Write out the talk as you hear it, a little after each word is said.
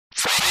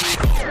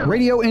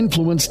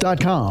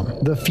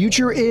RadioInfluence.com. The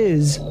future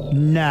is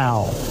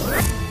now.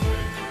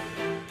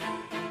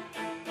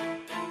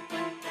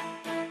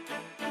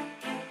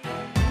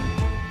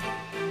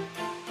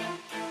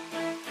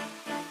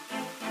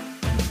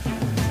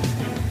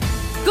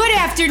 Good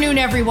afternoon,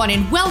 everyone,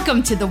 and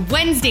welcome to the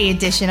Wednesday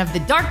edition of the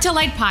Dark to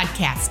Light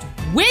podcast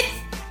with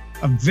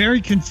a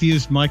very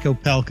confused Mike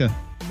Opelka.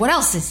 What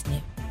else is new?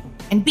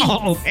 And beans.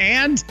 Oh,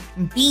 and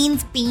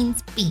beans.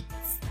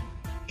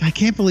 I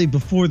can't believe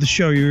before the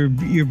show you're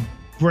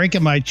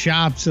breaking my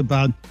chops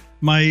about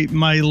my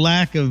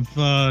lack of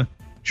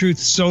Truth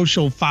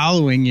Social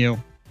following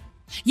you.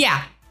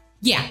 Yeah.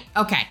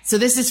 Okay. So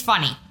this is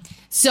funny.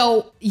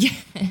 So I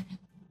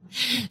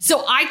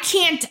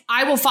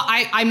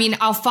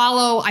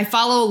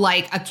follow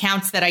like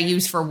accounts that I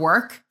use for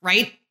work,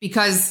 right?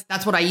 Because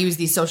that's what I use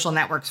these social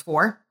networks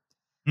for.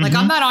 Like,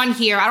 I'm not on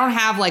here. I don't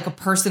have like a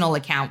personal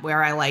account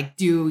where I like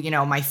do,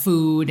 my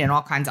food and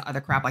all kinds of other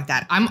crap like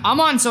that. I'm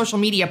on social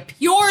media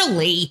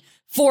purely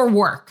for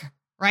work,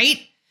 right?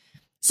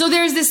 So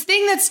there's this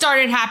thing that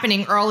started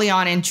happening early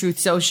on in Truth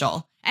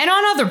Social and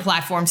on other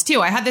platforms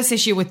too. I had this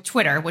issue with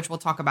Twitter, which we'll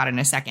talk about in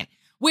a second,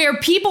 where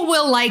people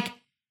will like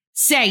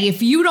say,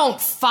 if you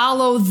don't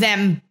follow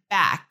them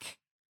back,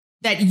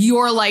 that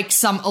you're like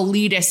some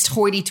elitist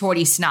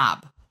hoity-toity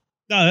snob.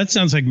 No, that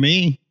sounds like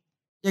me.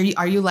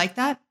 Are you like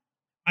that?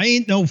 I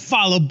ain't no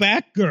follow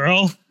back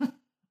girl.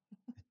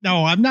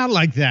 No, I'm not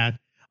like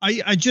that.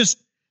 I just,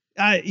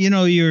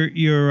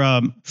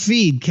 your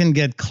feed can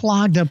get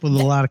clogged up with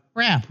a lot of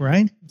crap,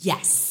 right?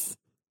 Yes,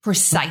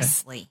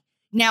 precisely. Okay.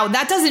 Now,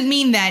 that doesn't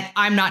mean that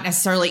I'm not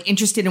necessarily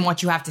interested in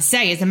what you have to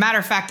say. As a matter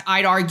of fact,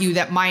 I'd argue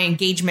that my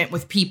engagement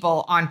with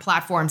people on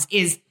platforms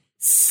is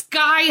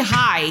sky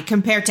high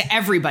compared to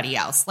everybody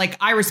else. Like,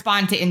 I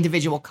respond to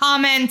individual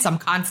comments. I'm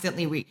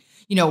constantly,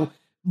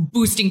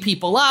 boosting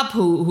people up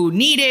who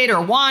need it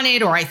or want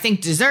it or I think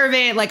deserve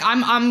it. Like,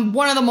 I'm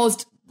one of the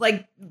most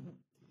like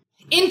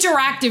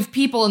interactive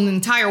people in the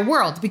entire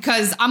world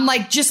because I'm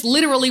like just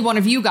literally one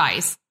of you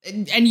guys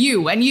and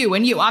you.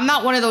 I'm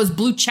not one of those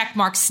blue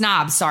checkmark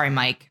snobs. Sorry,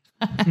 Mike.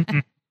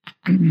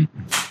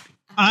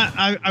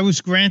 I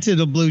was granted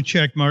a blue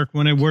check mark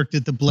when I worked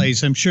at the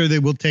Blaze. I'm sure they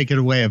will take it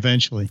away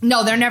eventually.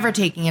 No, they're never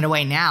taking it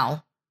away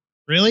now.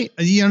 Really?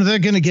 They're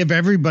going to give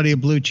everybody a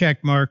blue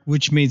check mark,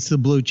 which means the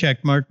blue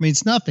check mark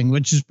means nothing,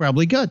 which is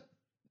probably good.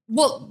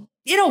 Well,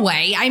 in a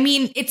way, I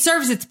mean, it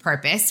serves its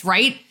purpose,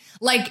 right?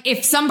 Like,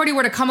 if somebody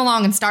were to come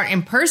along and start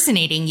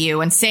impersonating you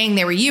and saying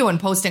they were you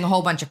and posting a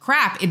whole bunch of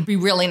crap, it'd be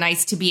really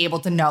nice to be able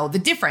to know the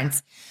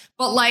difference.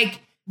 But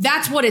like,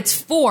 that's what it's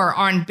for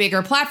on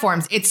bigger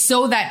platforms. It's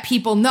so that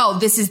people know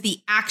this is the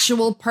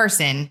actual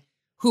person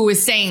who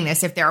is saying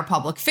this if they're a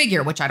public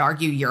figure, which I'd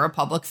argue you're a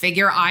public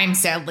figure. I'm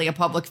sadly a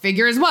public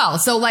figure as well.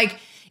 So like,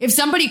 if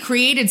somebody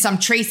created some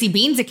Tracy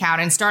Beans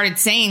account and started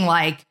saying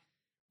like,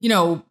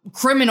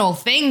 criminal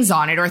things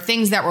on it or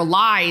things that were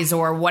lies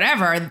or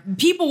whatever,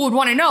 people would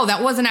want to know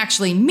that wasn't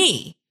actually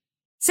me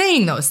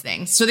saying those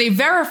things. So they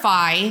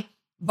verify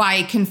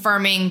by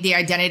confirming the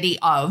identity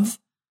of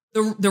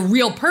the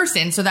real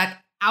person so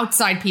that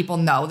outside people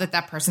know that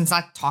that person's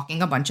not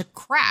talking a bunch of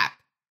crap.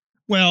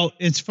 Well,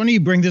 it's funny you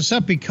bring this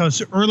up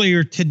because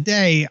earlier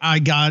today I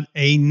got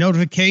a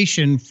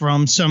notification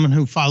from someone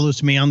who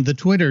follows me on the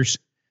Twitters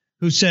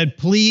who said,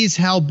 please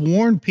help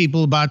warn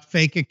people about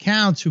fake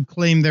accounts who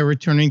claim they're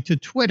returning to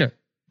Twitter,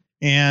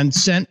 and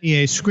sent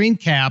me a screen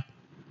cap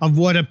of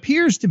what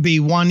appears to be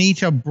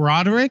Juanita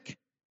Broderick,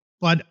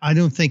 but I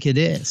don't think it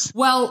is.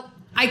 Well,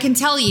 I can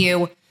tell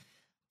you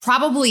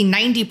probably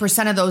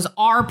 90% of those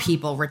are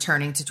people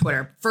returning to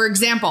Twitter. For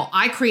example,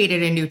 I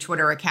created a new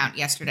Twitter account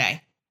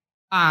yesterday.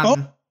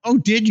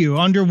 Did you?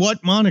 Under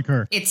what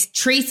moniker? It's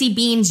Tracy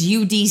Beans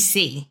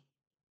UDC.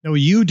 No,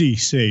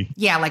 UDC.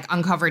 Yeah, like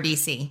Uncover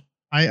DC.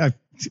 I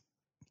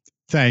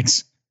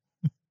thanks.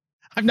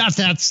 I'm not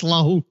that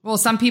slow. Well,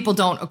 some people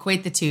don't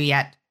equate the two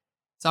yet.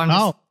 So I'm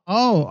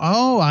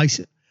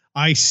just,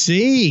 I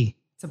see.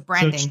 It's a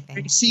branding thing.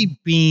 Tracy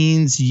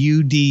Beans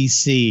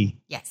UDC.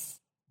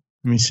 Yes.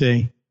 Let me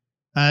see.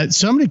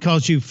 Somebody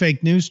calls you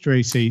fake news,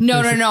 Tracy.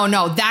 No.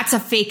 That's a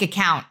fake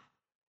account.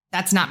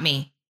 That's not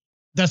me.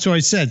 That's what I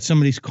said.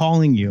 Somebody's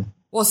calling you.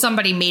 Well,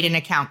 somebody made an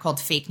account called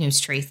Fake News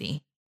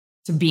Tracy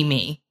to be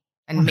me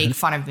and make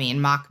fun of me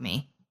and mock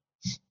me.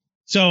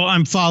 So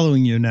I'm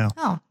following you now.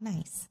 Oh,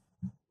 nice.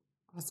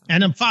 Awesome.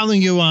 And I'm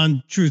following you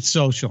on Truth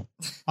Social.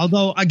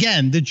 Although,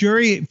 again, the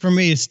jury for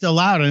me is still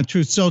out on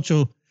Truth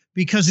Social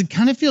because it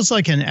kind of feels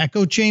like an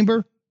echo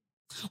chamber.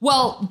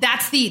 Well,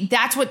 that's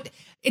what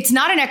it's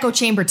not an echo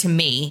chamber to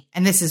me.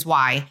 And this is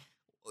why.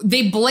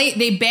 They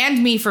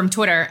banned me from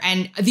Twitter,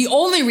 and the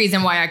only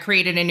reason why I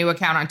created a new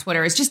account on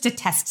Twitter is just to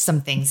test some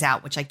things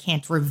out, which I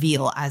can't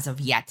reveal as of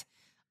yet.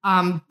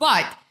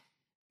 But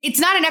it's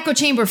not an echo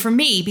chamber for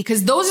me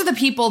because those are the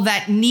people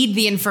that need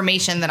the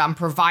information that I'm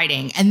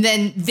providing, and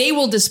then they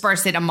will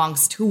disperse it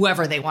amongst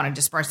whoever they want to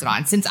disperse it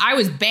on. Since I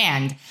was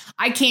banned,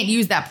 I can't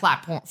use that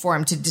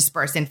platform to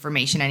disperse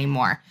information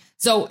anymore.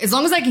 So as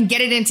long as I can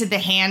get it into the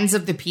hands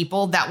of the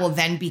people that will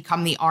then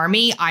become the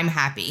army, I'm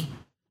happy.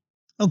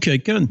 Okay,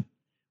 good.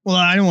 Well,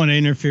 I don't want to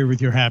interfere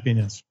with your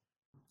happiness.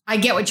 I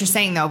get what you're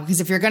saying, though,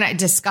 because if you're going to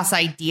discuss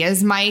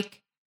ideas,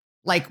 Mike,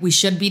 like we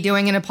should be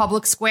doing in a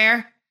public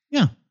square.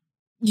 Yeah.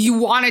 You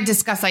want to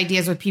discuss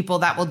ideas with people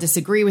that will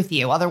disagree with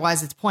you.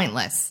 Otherwise, it's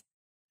pointless.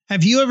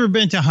 Have you ever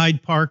been to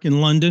Hyde Park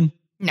in London?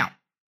 No.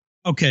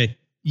 Okay.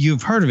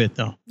 You've heard of it,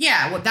 though.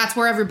 Yeah. Well, that's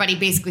where everybody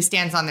basically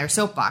stands on their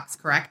soapbox,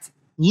 correct?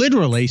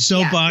 Literally,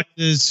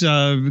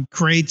 soapboxes,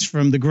 crates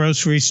from the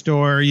grocery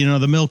store,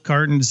 the milk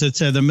cartons that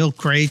said the milk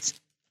crates.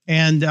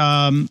 And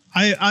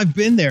I've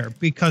been there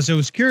because I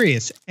was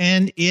curious.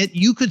 And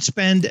you could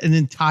spend an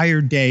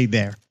entire day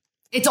there.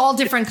 It's all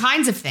different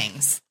kinds of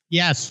things.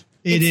 Yes,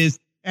 it is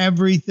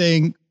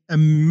everything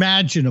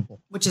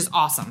imaginable. Which is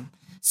awesome.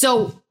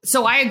 So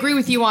I agree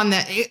with you on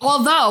that.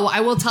 Although I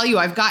will tell you,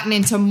 I've gotten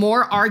into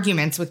more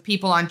arguments with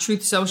people on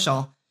Truth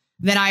Social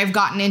than I have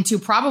gotten into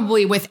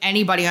probably with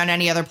anybody on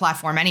any other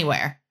platform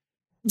anywhere.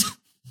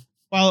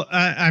 Well,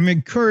 I'm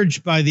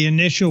encouraged by the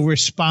initial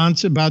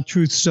response about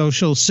Truth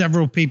Social.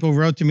 Several people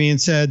wrote to me and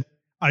said,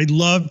 I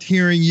loved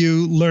hearing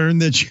you learn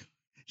that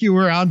you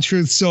were on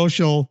Truth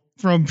Social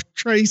from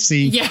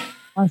Tracy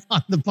on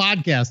the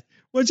podcast,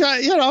 which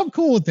I'm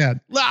cool with that.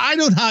 I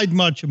don't hide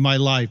much of my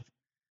life.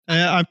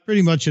 I'm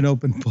pretty much an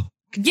open book.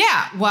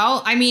 Yeah.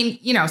 Well, I mean,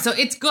 so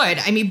it's good.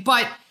 I mean,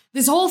 but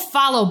this whole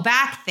follow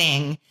back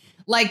thing,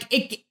 like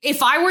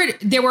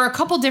there were a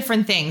couple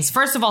different things.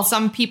 First of all,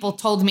 some people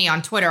told me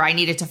on Twitter I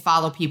needed to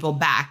follow people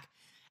back.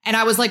 And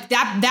I was like,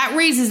 that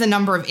raises a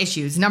number of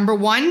issues. Number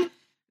one,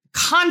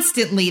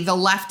 constantly the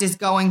left is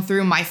going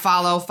through my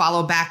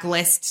follow back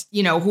list,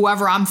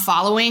 whoever I'm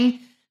following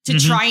to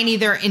try and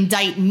either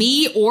indict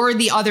me or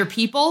the other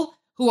people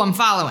who I'm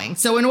following.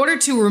 So in order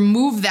to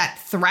remove that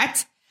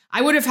threat,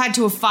 I would have had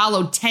to have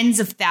followed tens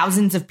of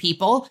thousands of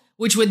people,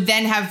 which would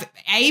then have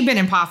A, been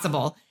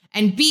impossible,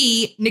 and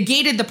B,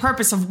 negated the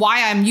purpose of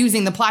why I'm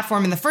using the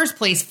platform in the first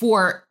place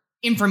for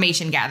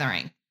information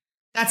gathering.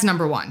 That's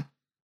number one.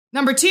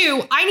 Number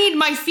two, I need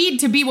my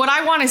feed to be what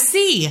I want to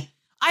see.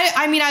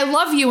 I mean, I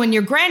love you and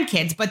your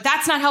grandkids, but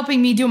that's not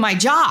helping me do my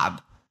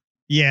job.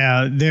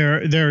 Yeah,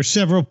 there are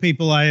several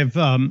people I have.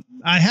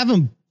 I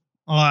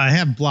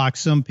have blocked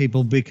some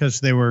people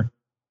because they were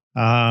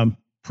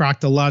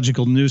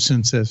proctological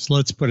nuisances.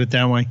 Let's put it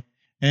that way.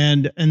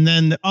 And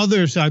then the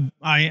others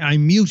I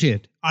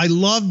muted. I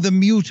love the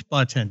mute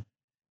button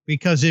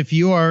because if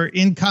you are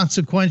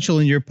inconsequential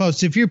in your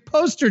posts, if your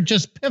posts are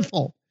just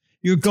piffle,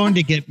 you're going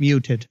to get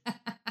muted.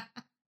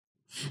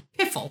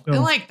 Piffle. So, I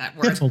like that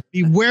word. Piffle.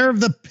 Beware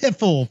of the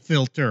piffle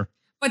filter.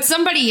 But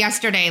somebody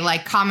yesterday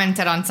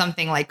commented on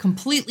something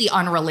completely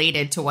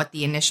unrelated to what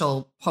the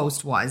initial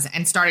post was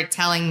and started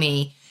telling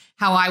me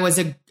how I was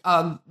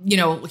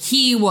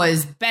he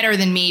was better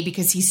than me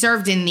because he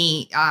served in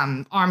the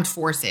armed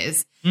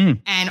forces.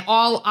 And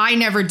I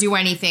never do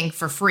anything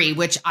for free,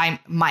 which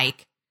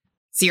Mike,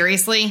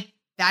 seriously,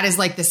 that is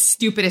the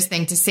stupidest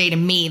thing to say to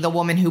me, the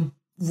woman who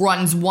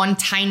runs one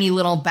tiny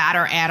little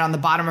batter ad on the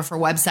bottom of her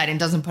website and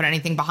doesn't put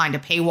anything behind a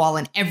paywall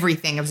and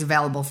everything is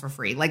available for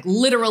free,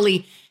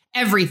 literally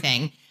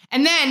everything.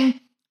 And then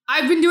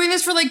I've been doing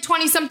this for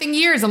 20 something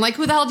years. I'm like,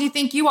 who the hell do you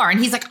think you are? And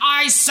he's like,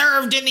 I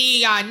served in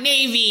the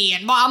Navy.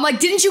 And I'm like,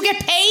 didn't you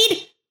get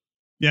paid?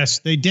 Yes,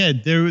 they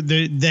did.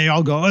 They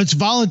all go, it's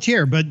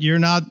volunteer, but you're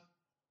not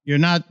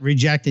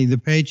rejecting the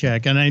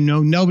paycheck. And I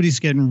know nobody's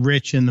getting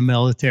rich in the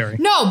military.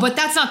 No, but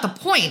that's not the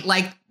point.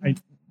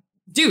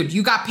 Dude,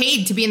 you got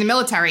paid to be in the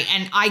military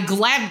and I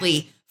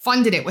gladly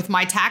funded it with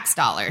my tax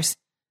dollars.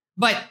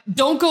 But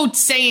don't go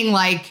saying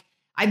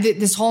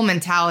this whole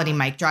mentality,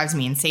 Mike, drives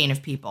me insane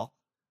of people.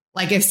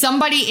 If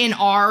somebody in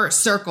our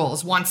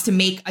circles wants to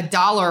make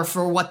 $1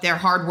 for what their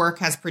hard work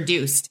has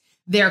produced,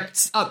 they're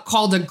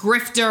called a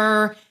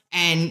grifter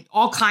and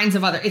all kinds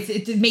of other.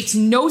 It makes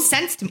no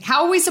sense to me.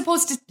 How are we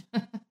supposed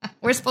to?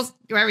 We're supposed to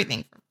do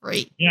everything for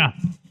free. Yeah,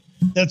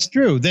 that's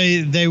true.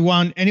 They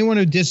want anyone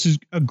who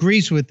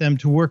disagrees with them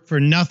to work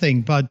for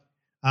nothing. But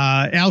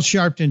Al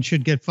Sharpton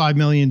should get $5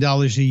 million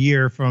a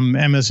year from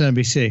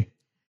MSNBC.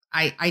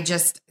 I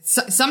just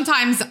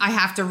sometimes I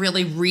have to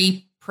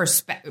really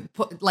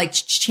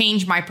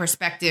change my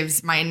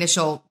perspectives, my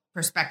initial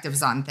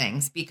perspectives on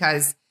things,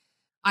 because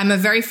I'm a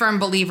very firm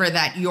believer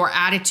that your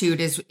attitude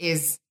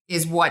is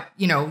what,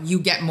 you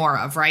get more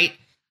of, right?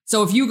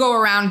 So if you go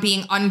around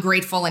being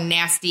ungrateful and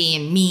nasty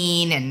and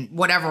mean and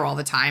whatever all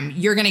the time,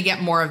 you're going to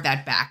get more of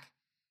that back.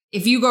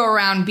 If you go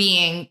around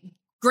being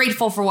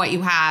grateful for what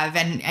you have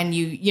and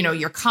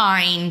you're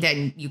kind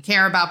and you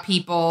care about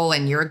people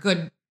and you're a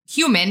good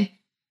human,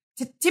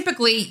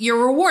 typically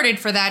you're rewarded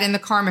for that in the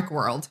karmic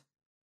world.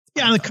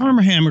 Yeah, the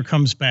karma hammer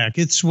comes back.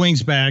 It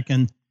swings back,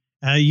 and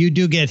you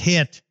do get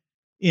hit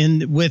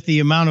with the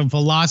amount of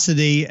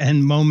velocity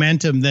and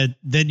momentum that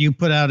you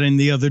put out in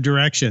the other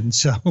direction.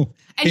 So,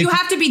 and you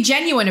have to be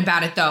genuine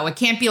about it, though. It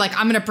can't be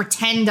I'm going to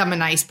pretend I'm a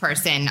nice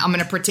person. I'm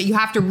going to pretend. You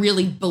have to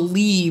really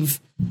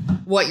believe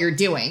what you're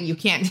doing. You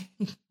can't,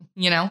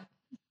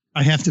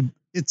 I have to.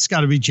 It's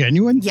got to be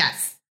genuine.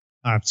 Yes.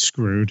 I'm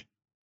screwed.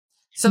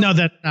 So, no,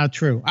 that's not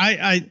true.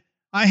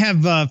 I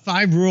have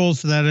 5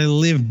 rules that I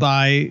live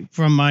by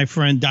from my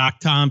friend Doc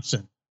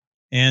Thompson,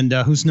 and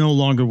who's no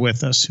longer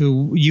with us,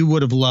 who you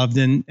would have loved,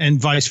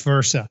 and vice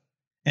versa.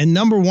 And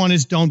number 1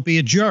 is don't be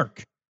a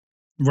jerk,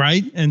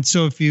 right? And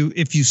so if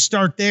you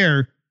start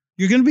there,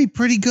 you're going to be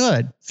pretty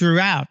good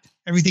throughout.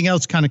 Everything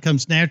else kind of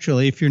comes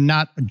naturally if you're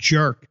not a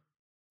jerk.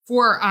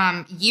 For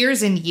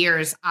years and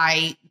years,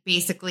 I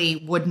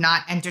basically would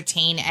not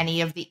entertain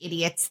any of the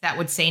idiots that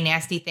would say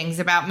nasty things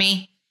about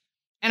me.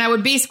 And I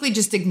would basically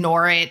just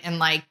ignore it and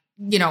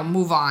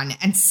move on.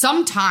 And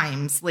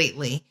sometimes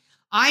lately,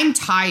 I'm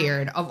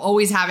tired of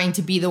always having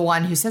to be the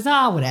one who says,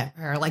 oh,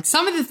 whatever. Like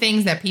some of the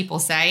things that people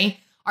say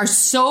are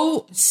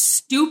so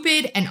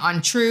stupid and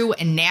untrue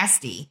and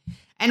nasty.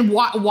 And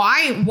why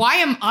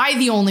am I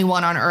the only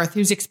one on earth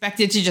who's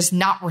expected to just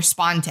not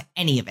respond to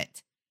any of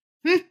it?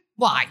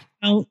 Why?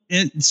 Well,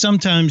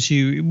 sometimes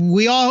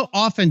we all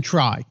often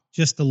try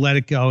just to let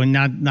it go and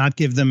not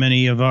give them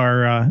any of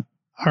our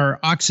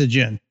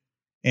oxygen.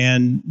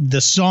 And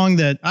the song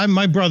that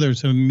my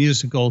brother's a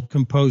musical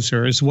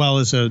composer as well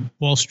as a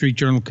Wall Street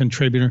Journal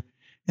contributor,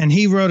 and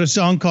he wrote a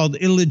song called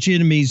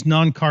Illegitimes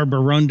non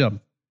carborundum,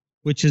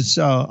 which is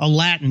a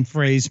Latin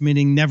phrase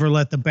meaning never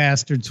let the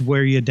bastards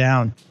wear you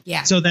down.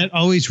 Yeah. So that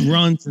always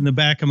runs in the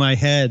back of my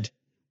head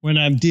when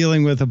I'm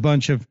dealing with a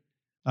bunch of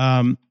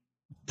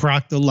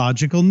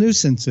proctological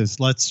nuisances.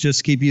 Let's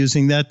just keep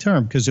using that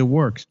term because it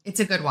works. It's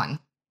a good one.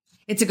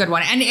 It's a good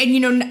one. And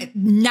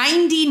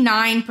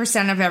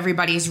 99% of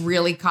everybody is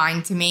really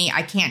kind to me.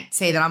 I can't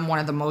say that I'm one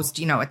of the most,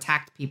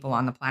 attacked people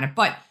on the planet.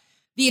 But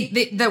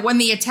when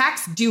the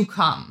attacks do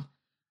come,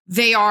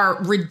 they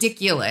are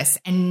ridiculous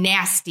and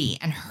nasty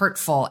and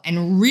hurtful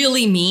and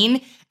really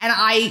mean. And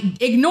I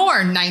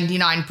ignore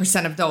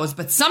 99% of those.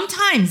 But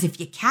sometimes if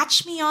you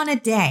catch me on a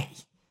day,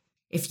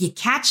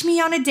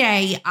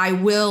 I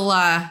will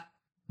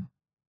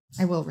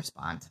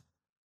respond.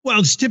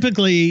 Well, it's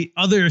typically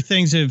other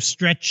things have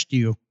stretched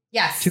you.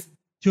 Yes.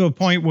 To a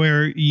point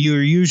where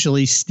you're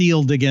usually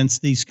steeled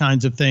against these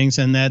kinds of things.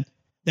 And that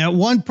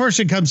one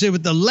person comes in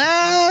with the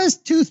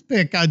last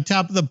toothpick on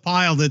top of the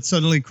pile that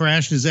suddenly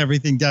crashes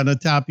everything down on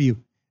top of you.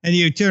 And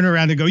you turn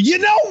around and go, you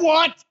know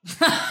what?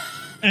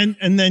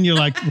 and then you're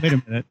like, wait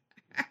a minute.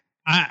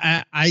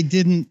 I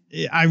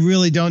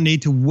really don't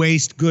need to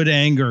waste good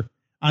anger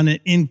on an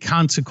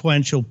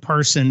inconsequential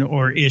person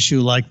or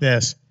issue like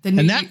this.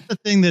 And that's the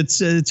thing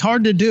it's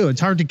hard to do. It's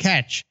hard to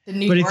catch.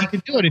 But if you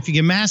can do it, if you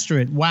can master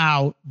it,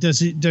 wow,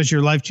 does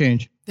your life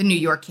change? The New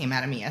York came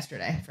out of me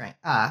yesterday, Frank.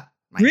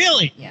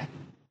 Really? Yeah.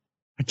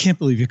 I can't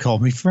believe you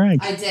called me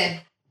Frank. I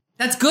did.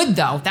 That's good,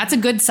 though. That's a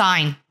good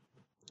sign.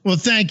 Well,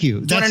 thank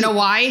you. Do you want to know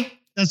why?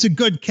 That's a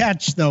good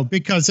catch, though,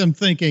 because I'm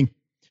thinking,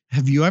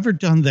 have you ever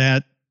done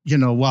that,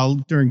 while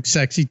during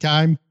sexy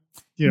time?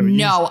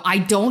 No, I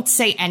don't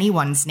say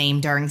anyone's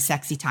name during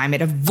sexy time.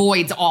 It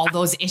avoids all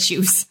those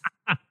issues.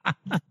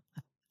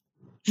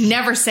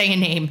 Never say a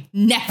name.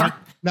 Never.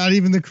 Not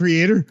even the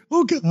creator?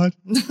 Oh, God.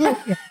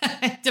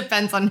 It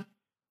depends on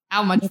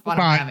how much fun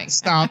I'm having.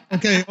 Stop.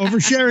 Okay,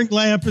 oversharing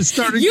lamp is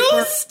starting. You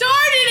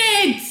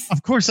started it!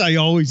 Of course, I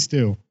always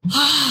do.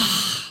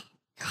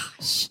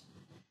 Gosh.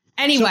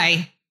 Anyway.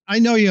 So, I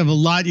know you have a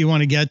lot you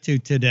want to get to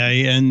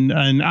today,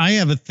 and I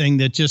have a thing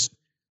that just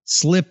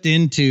slipped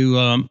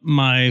into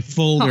my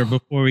folder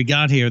before we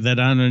got here that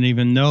I don't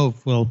even know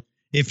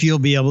if you'll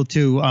be able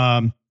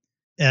to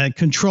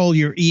control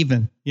your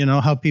even. You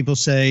know how people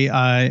say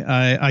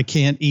I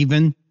can't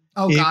even.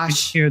 Oh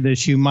gosh! If you hear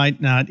this, you might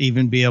not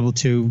even be able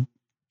to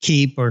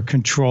keep or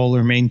control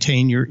or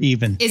maintain your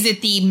even. Is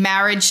it the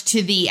marriage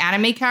to the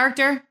anime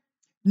character?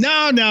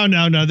 No.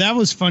 That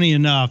was funny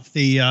enough.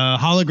 The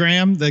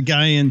hologram, the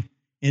guy in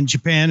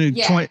Japan who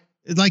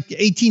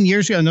 18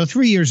 years ago,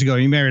 3 years ago,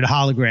 he married a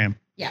hologram.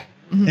 Yeah.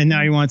 Mm-hmm. And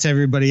now he wants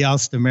everybody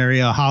else to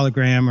marry a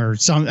hologram or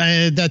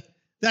something.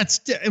 That's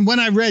when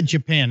I read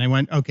Japan, I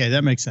went, okay,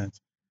 that makes sense.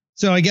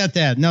 So I get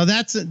that. No,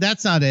 that's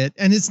not it.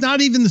 And it's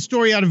not even the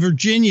story out of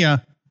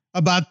Virginia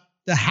about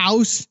the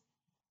house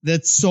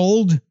that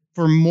sold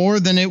for more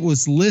than it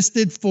was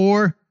listed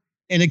for.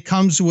 And it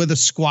comes with a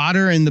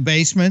squatter in the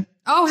basement.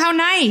 Oh, how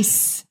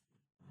nice.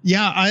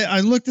 Yeah,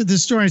 I looked at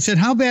this story and said,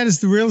 how bad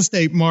is the real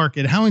estate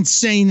market? How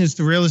insane is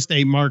the real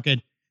estate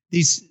market?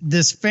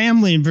 This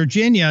family in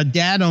Virginia,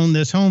 dad owned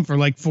this home for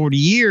like 40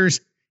 years.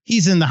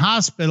 He's in the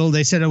hospital.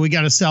 They said, we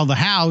got to sell the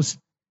house.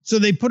 So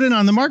they put it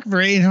on the market for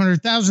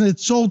 $800,000. It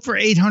sold for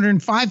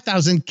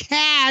 $805,000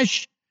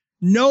 cash,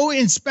 no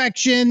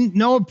inspection,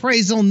 no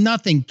appraisal,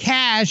 nothing,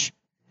 cash.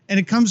 And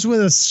it comes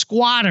with a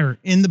squatter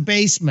in the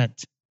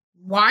basement.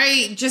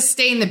 Why just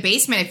stay in the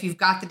basement if you've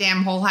got the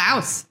damn whole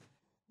house?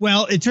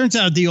 Well, it turns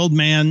out the old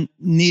man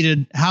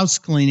needed house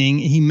cleaning.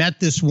 He met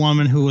this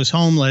woman who was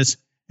homeless,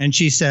 and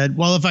she said,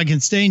 well, if I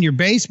can stay in your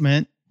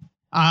basement,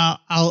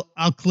 I'll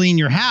clean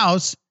your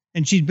house.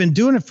 And she'd been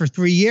doing it for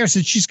 3 years,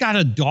 and she's got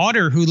a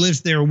daughter who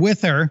lives there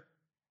with her.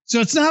 So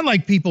it's not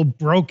like people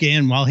broke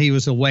in while he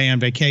was away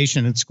on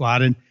vacation and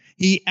squatted.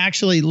 He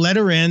actually let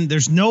her in.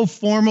 There's no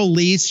formal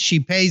lease. She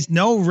pays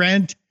no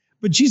rent,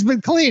 but she's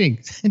been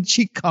cleaning, and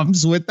she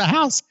comes with the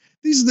house.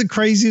 These are the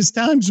craziest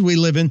times we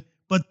live in.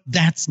 But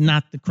that's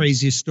not the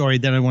craziest story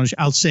that I want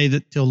to. I'll save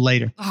it till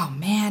later. Oh,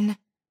 man.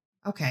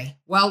 Okay.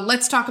 Well,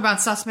 let's talk about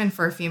Sussman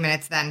for a few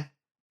minutes then.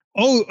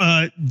 Oh,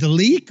 the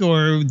leak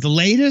or the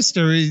latest,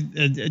 or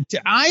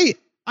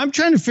I'm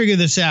trying to figure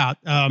this out.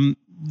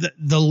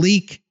 The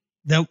leak,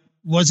 that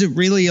was it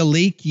really a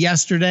leak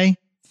yesterday?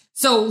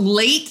 So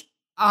late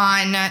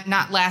on,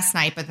 not last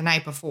night, but the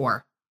night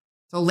before.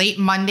 So late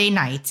Monday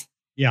night.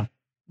 Yeah.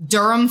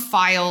 Durham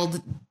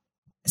filed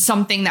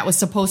something that was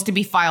supposed to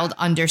be filed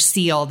under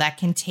seal that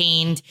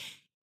contained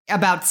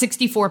about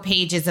 64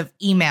 pages of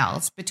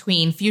emails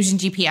between Fusion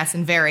GPS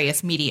and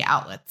various media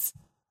outlets.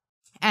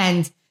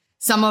 And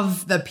some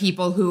of the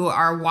people who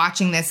are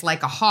watching this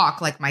like a hawk,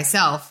 like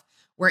myself,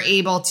 were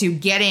able to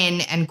get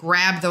in and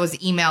grab those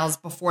emails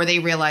before they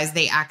realized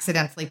they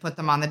accidentally put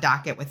them on the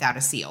docket without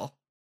a seal.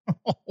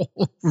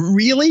 Oh,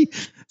 really?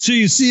 So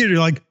you see it, you're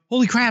like,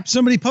 holy crap,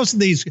 somebody posted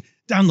these.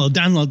 Download,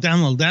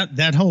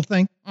 that whole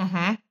thing?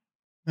 Mm-hmm.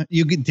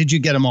 Did you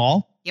get them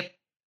all? Yep.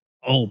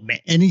 Oh, man.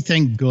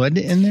 Anything good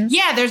in there?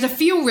 Yeah, there's a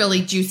few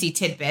really juicy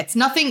tidbits.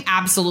 Nothing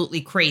absolutely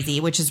crazy,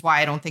 which is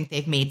why I don't think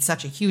they've made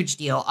such a huge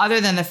deal,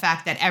 other than the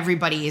fact that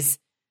everybody's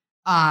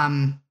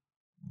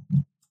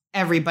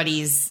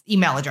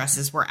email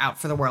addresses were out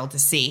for the world to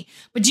see.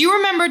 But do you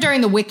remember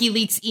during the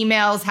WikiLeaks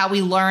emails how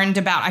we learned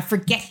about, I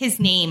forget his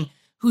name,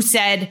 who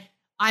said,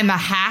 I'm a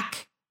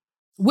hack?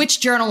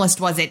 Which journalist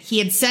was it? He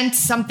had sent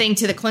something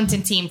to the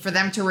Clinton team for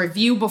them to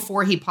review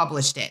before he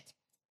published it.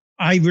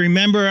 I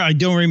remember. I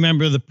don't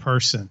remember the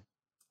person.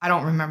 I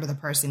don't remember the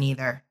person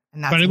either.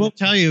 And that's but I will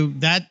tell you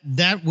that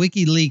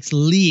WikiLeaks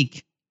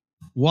leak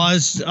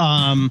was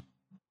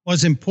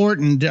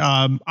important.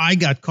 I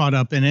got caught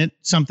up in it,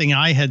 something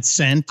I had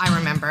sent. I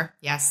remember,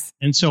 yes.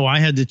 And so I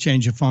had to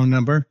change a phone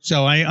number.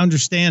 So I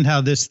understand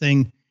how this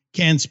thing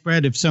can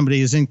spread if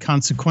somebody as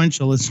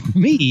inconsequential as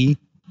me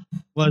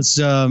was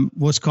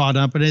caught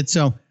up in it.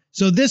 So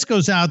this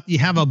goes out. You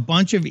have a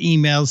bunch of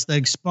emails that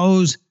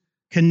expose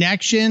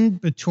connection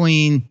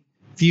between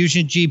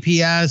Fusion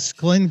GPS,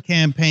 Clinton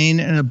campaign,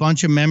 and a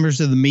bunch of members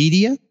of the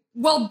media.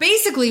 Well,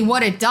 basically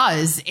what it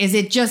does is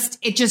it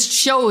just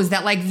shows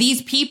that like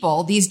these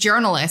people, these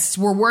journalists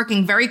were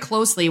working very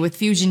closely with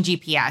Fusion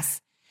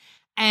GPS,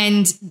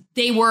 and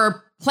they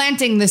were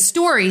planting the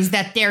stories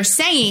that they're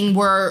saying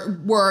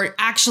were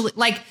actually,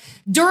 like,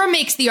 Durham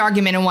makes the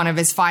argument in one of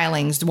his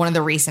filings, one of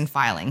the recent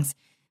filings.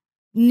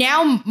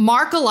 Now,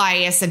 Mark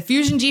Elias and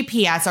Fusion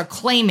GPS are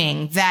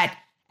claiming that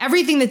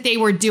everything that they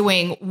were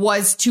doing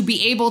was to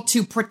be able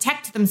to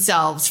protect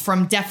themselves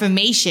from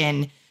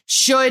defamation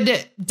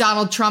should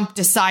Donald Trump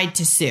decide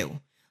to sue.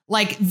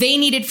 Like, they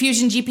needed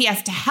Fusion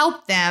GPS to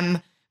help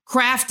them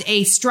craft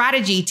a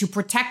strategy to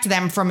protect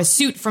them from a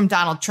suit from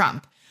Donald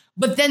Trump.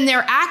 But then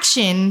their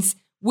actions,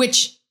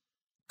 which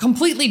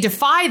completely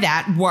defy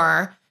that,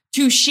 were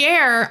to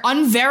share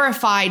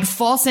unverified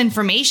false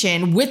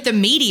information with the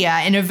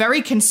media in a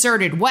very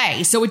concerted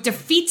way. So it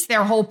defeats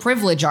their whole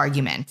privilege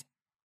argument.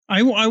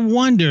 I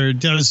wonder,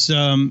 does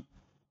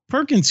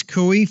Perkins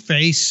Coie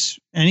face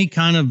any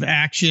kind of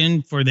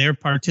action for their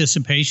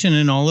participation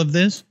in all of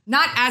this?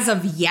 Not as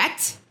of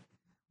yet,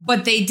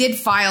 but they did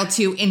file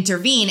to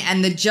intervene,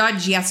 and the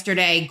judge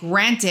yesterday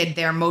granted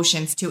their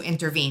motions to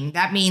intervene.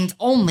 That means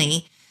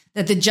only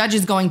that the judge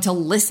is going to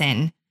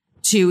listen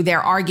to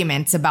their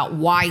arguments about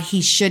why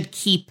he should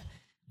keep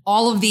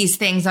all of these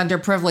things under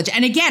privilege.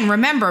 And again,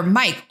 remember,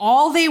 Mike,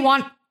 all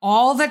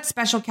that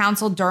special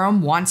counsel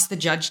Durham wants the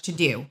judge to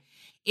do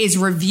is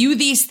review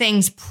these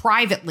things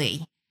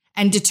privately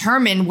and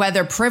determine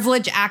whether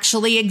privilege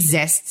actually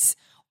exists,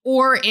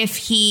 or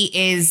if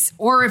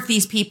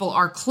these people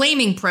are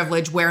claiming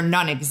privilege where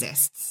none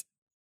exists.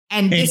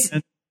 And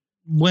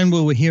when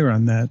will we hear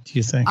on that, do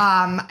you think?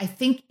 I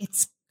think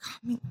it's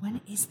coming.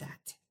 When is that?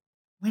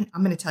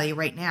 I'm going to tell you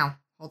right now.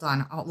 Hold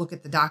on. I'll look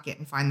at the docket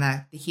and find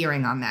the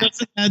hearing on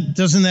that.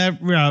 Doesn't that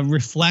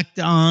reflect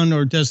on,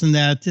 or doesn't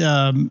that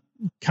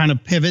kind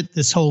of pivot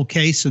this whole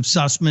case of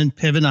Sussman,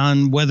 pivot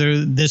on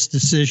whether this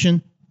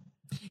decision?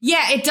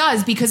 Yeah, it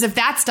does, because if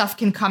that stuff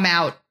can come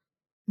out,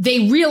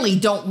 they really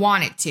don't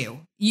want it to.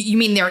 You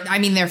mean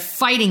they're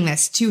fighting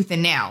this tooth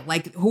and nail.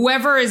 Like,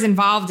 whoever is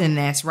involved in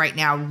this right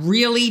now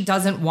really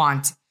doesn't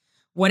want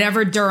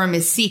whatever Durham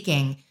is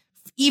seeking,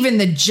 even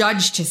the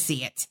judge, to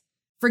see it.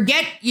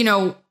 Forget,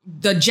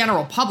 the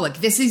general public.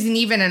 This isn't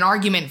even an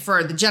argument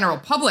for the general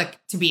public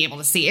to be able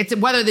to see. It's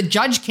whether the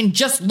judge can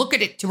just look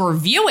at it to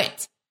review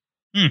it.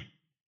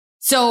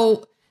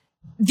 So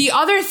the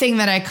other thing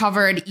that I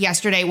covered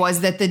yesterday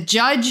was that the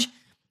judge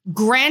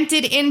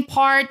granted in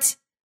part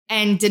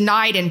and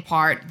denied in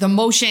part the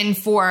motion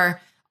for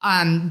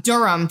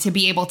Durham to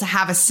be able to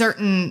have a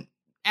certain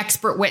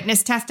expert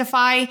witness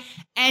testify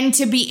and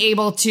to be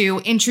able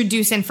to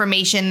introduce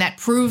information that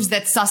proves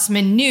that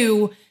Sussman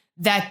knew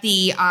that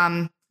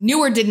knew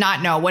or did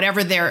not know,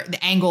 whatever the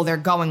angle they're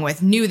going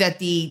with, knew that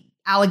the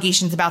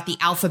allegations about the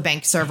Alpha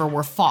Bank server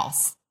were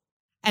false.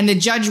 And the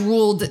judge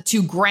ruled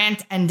to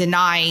grant and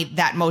deny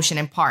that motion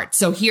in part.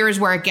 So here's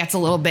where it gets a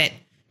little bit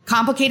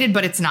complicated,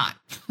 but it's not.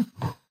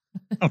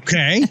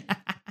 Okay.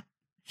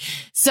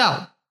 So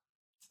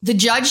the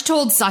judge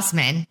told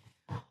Sussman,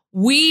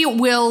 we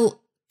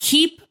will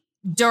keep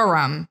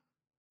Durham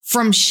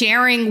from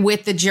sharing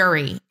with the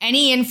jury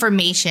any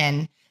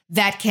information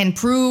that can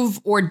prove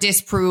or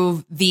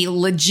disprove the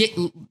legit,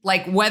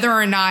 like whether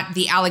or not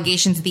the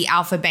allegations of the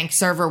Alpha Bank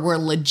server were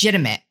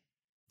legitimate.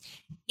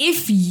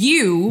 If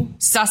you,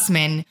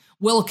 Sussman,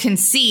 will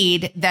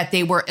concede that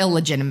they were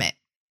illegitimate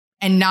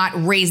and not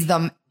raise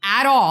them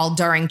at all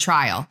during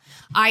trial,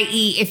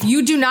 i.e., if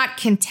you do not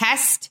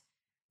contest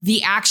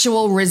the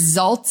actual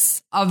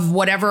results of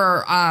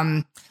whatever,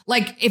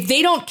 like if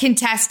they don't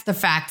contest the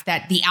fact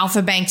that the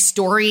Alpha Bank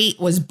story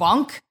was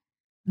bunk,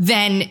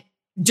 then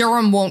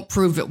Durham won't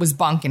prove it was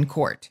bunk in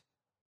court.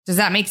 Does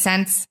that make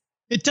sense?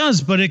 It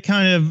does, but it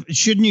kind of,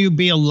 shouldn't you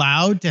be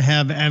allowed to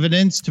have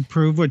evidence to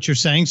prove what you're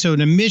saying? So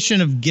an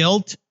admission of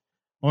guilt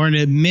or an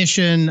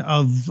admission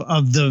of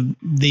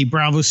the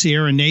Bravo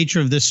Sierra nature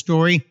of this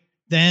story,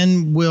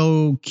 then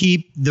will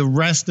keep the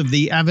rest of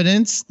the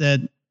evidence that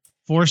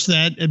force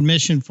that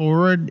admission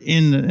forward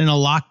in a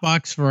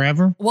lockbox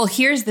forever? Well,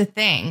 here's the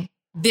thing.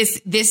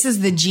 This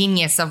is the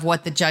genius of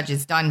what the judge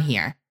has done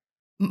here.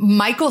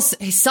 Michael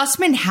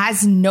Sussman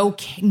has no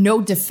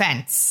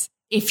defense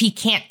if he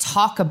can't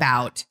talk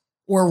about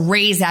or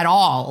raise at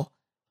all.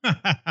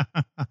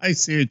 I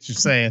see what you're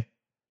saying.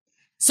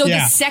 So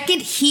the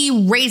second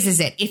he raises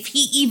it, if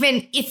he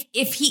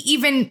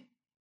even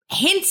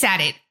hints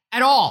at it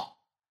at all,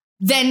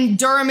 then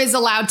Durham is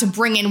allowed to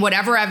bring in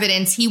whatever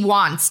evidence he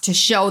wants to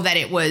show that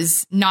it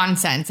was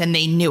nonsense and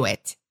they knew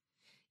it.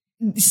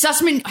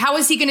 Sussman, how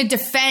is he going to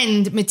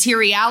defend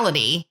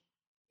materiality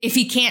if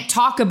he can't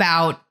talk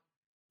about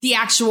the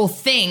actual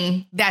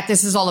thing that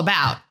this is all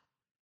about?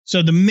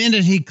 So the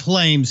minute he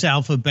claims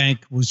Alpha Bank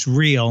was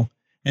real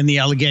and the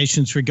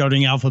allegations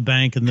regarding Alpha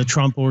Bank and the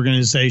Trump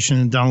organization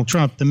and Donald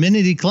Trump, the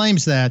minute he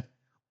claims that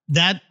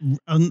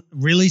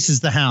releases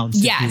the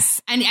hounds.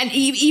 Yes. And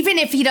even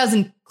if he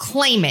doesn't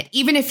claim it,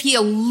 even if he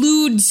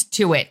alludes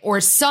to it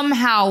or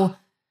somehow,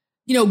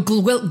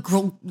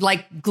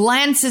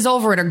 glances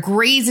over it or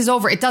grazes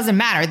over it, doesn't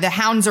matter. The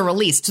hounds are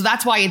released. So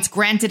that's why it's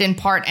granted in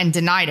part and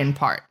denied in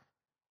part.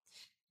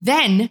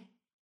 Then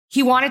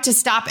he wanted to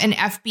stop an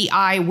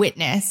FBI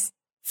witness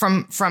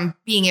from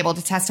being able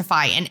to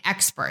testify, an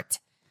expert.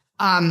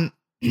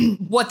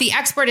 What the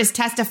expert is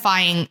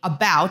testifying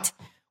about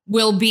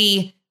will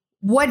be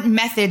what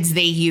methods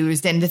they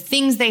used and the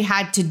things they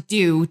had to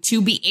do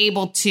to be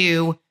able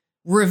to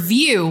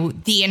review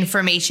the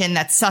information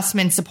that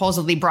Sussman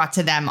supposedly brought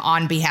to them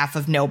on behalf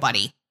of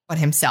nobody but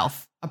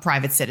himself, a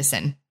private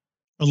citizen.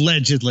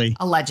 Allegedly.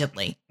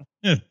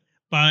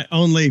 By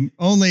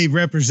only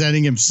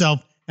representing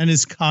himself and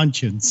his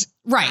conscience.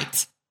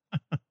 Right.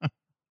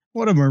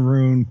 What a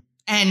maroon.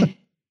 And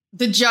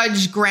the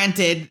judge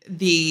granted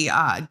the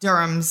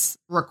Durham's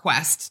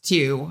request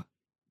to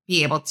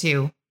be able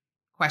to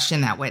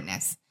question that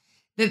witness.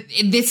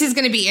 This is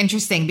going to be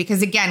interesting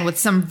because, again, with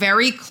some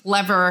very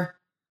clever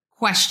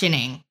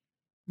questioning,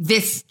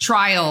 this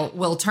trial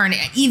will turn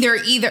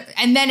either.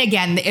 And then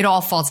again, it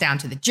all falls down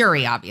to the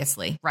jury,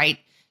 obviously, right?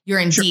 You're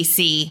in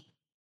DC.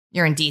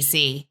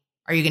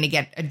 Are you going to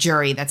get a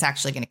jury that's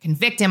actually going to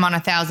convict him on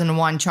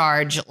 1001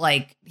 charge?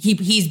 Like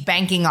he's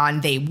banking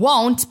on they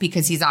won't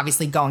because he's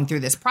obviously going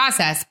through this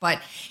process.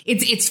 But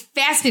it's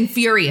fast and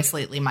furious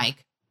lately,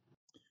 Mike.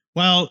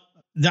 Well,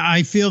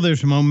 I feel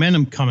there's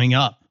momentum coming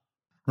up,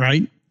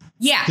 right?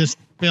 Yeah. Just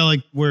feel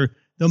like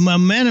the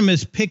momentum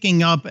is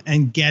picking up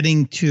and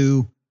getting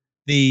to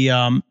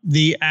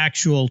the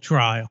actual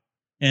trial.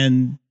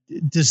 And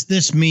does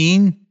this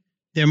mean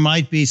there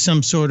might be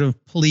some sort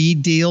of plea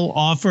deal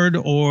offered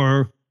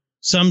or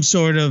some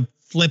sort of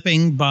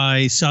flipping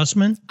by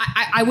Sussman?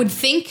 I would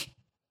think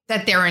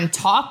that they're in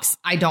talks.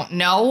 I don't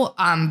know.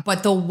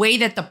 But the way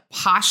that the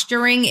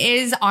posturing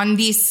is on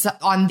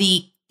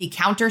the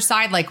counter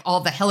side, like all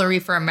the Hillary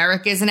for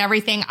Americas and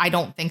everything, I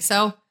don't think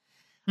so.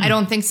 I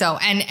don't think so.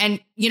 And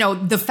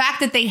the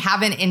fact that they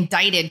haven't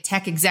indicted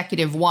Tech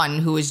Executive 1,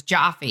 who is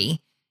Jaffe,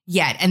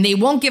 yet, and they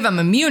won't give him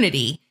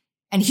immunity,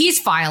 and he's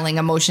filing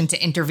a motion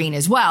to intervene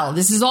as well.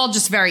 This is all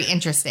just very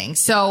interesting.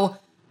 So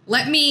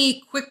let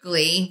me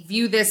quickly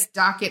view this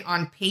docket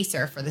on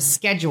Pacer for the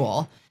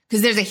schedule,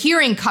 because there's a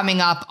hearing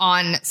coming up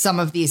on some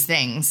of these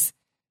things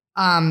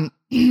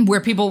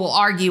where people will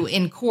argue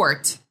in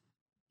court.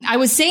 I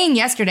was saying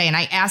yesterday, and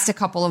I asked a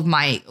couple of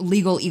my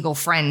Legal Eagle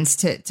friends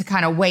to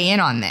kind of weigh in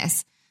on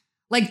this.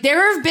 Like,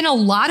 there have been a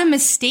lot of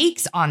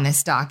mistakes on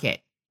this docket.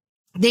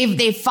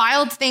 They've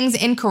filed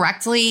things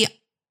incorrectly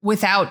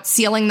without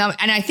sealing them.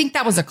 And I think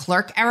that was a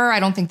clerk error. I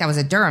don't think that was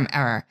a Durham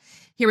error.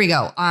 Here we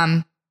go.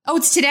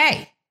 It's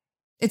today.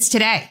 It's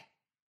today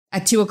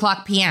at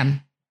 2:00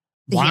 p.m.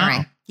 The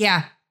hearing.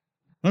 Yeah.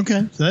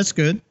 Okay. So that's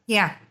good.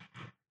 Yeah.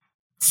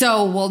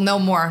 So we'll know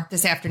more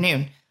this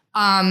afternoon.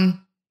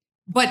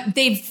 But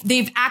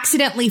they've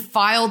accidentally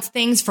filed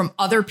things from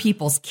other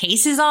people's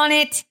cases on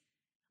it.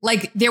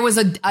 Like there was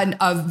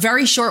a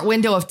very short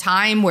window of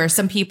time where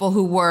some people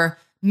who were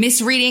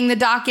misreading the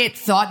docket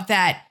thought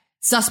that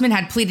Sussman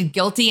had pleaded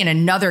guilty in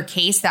another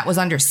case that was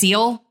under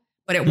seal,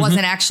 but it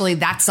wasn't actually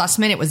that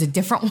Sussman. It was a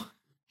different one.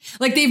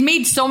 Like, they've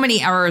made so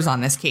many errors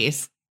on this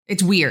case.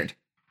 It's weird.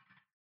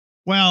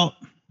 Well,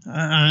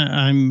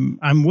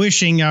 I'm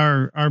wishing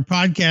our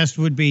podcast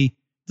would be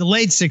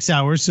delayed 6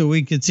 hours so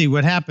we could see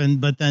what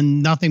happened, but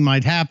then nothing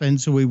might happen,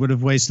 so we would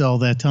have wasted all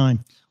that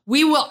time.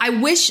 We will.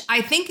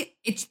 I think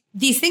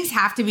these things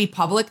have to be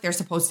public. They're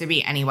supposed to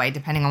be anyway,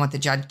 depending on what the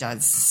judge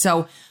does.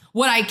 So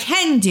what I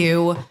can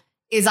do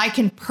is I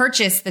can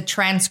purchase the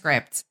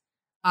transcript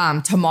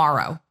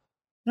tomorrow.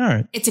 All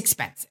right. It's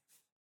expensive.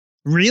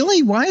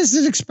 Really? Why is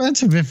it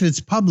expensive if it's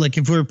public,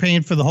 if we're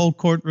paying for the whole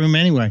courtroom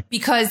anyway?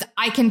 Because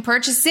I can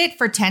purchase it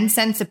for 10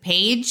 cents a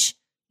page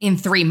in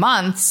 3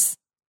 months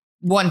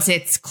once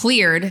it's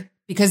cleared,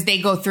 because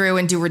they go through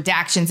and do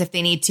redactions if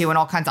they need to and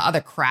all kinds of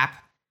other crap,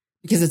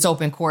 because it's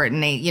open court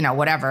and they,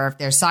 whatever, if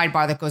there's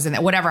sidebar that goes in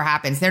there, whatever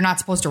happens, they're not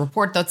supposed to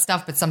report that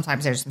stuff, but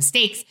sometimes there's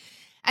mistakes.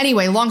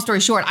 Anyway, long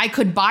story short, I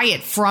could buy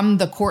it from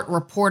the court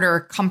reporter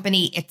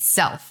company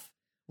itself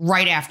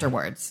right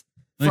afterwards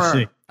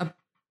for a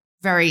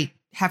very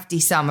hefty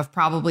sum of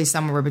probably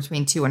somewhere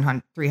between $200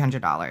 and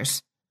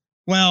 $300.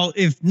 Well,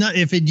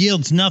 if it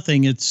yields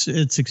nothing, it's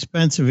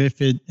expensive.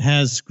 If it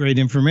has great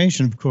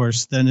information, of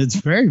course, then it's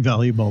very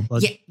valuable.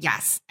 But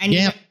yes, and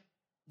yeah.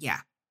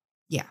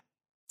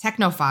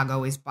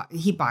 Technofog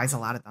he buys a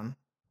lot of them.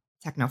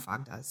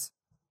 Technofog does.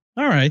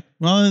 All right.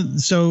 Well,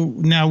 so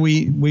now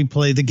we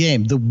play the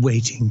game, the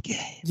waiting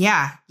game.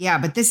 Yeah.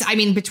 But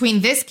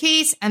between this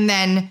case and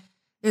then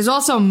there's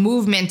also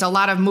a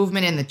lot of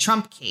movement in the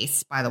Trump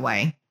case, by the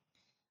way.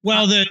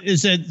 Well,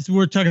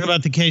 we're talking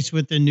about the case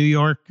with the New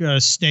York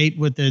state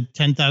with the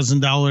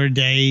 $10,000 a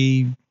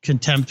day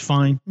contempt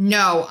fine?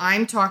 No,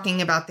 I'm talking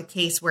about the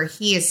case where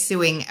he is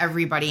suing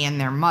everybody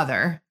and their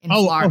mother in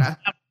Florida.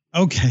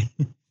 Okay.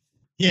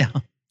 Yeah.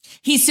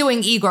 He's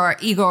suing Igor.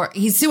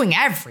 He's suing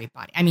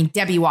everybody. I mean,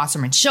 Debbie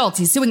Wasserman Schultz.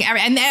 He's suing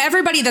and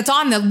everybody that's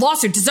on the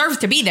lawsuit deserves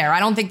to be there. I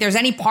don't think there's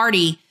any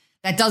party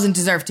that doesn't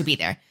deserve to be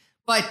there.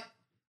 But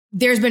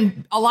there's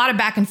been a lot of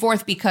back and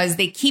forth because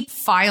they keep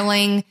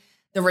filing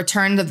the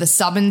return of the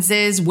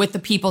summonses with the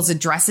people's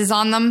addresses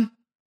on them.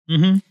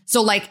 Mm-hmm.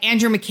 So like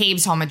Andrew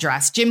McCabe's home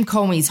address, Jim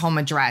Comey's home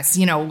address,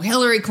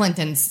 Hillary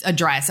Clinton's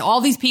address,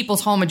 all these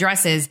people's home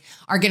addresses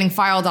are getting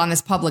filed on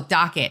this public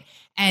docket.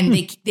 And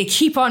they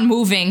keep on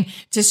moving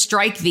to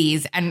strike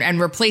these and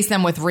replace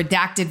them with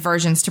redacted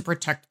versions to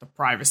protect the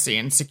privacy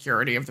and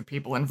security of the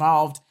people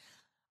involved.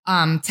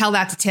 Tell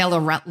that to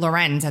Taylor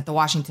Lorenz at the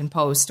Washington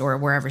Post or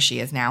wherever she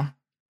is now.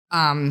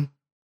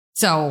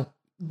 So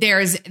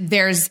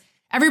there's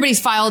everybody's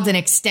filed an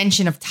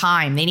extension of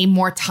time. They need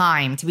more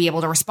time to be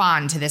able to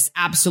respond to this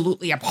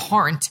absolutely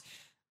abhorrent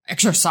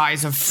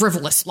exercise of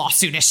frivolous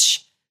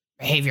lawsuitish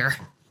behavior.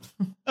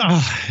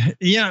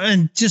 Yeah,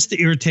 and just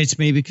irritates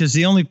me because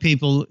the only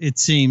people, it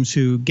seems,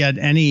 who get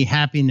any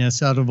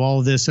happiness out of all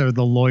of this are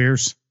the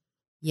lawyers.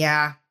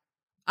 Yeah.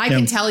 I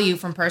can tell you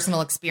from personal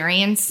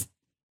experience,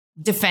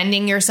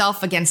 defending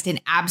yourself against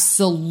an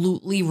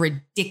absolutely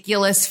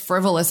ridiculous,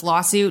 frivolous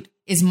lawsuit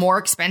is more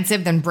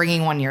expensive than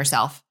bringing one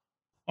yourself.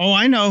 Oh,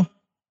 I know.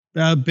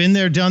 Been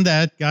there, done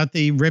that. Got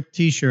the ripped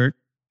T-shirt.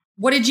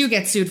 What did you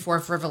get sued for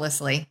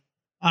frivolously?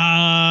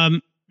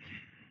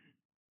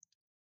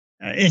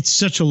 It's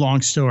such a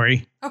long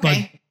story.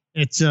 Okay.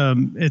 But it's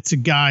a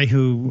guy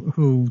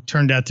who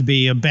turned out to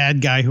be a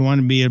bad guy who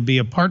wanted me to be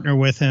a partner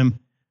with him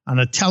on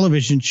a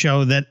television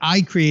show that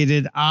I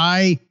created.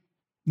 I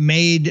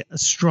made a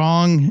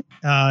strong.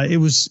 It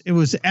was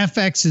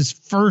FX's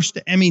first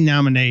Emmy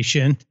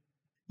nomination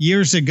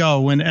years ago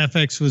when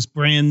FX was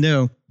brand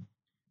new.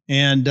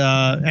 And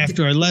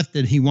after I left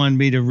it, he wanted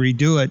me to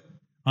redo it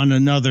on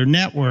another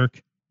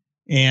network.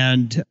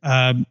 And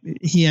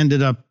he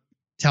ended up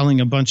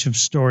telling a bunch of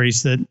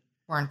stories that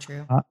weren't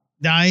true.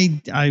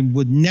 I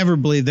would never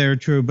believe they're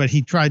true, but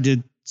he tried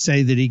to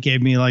say that he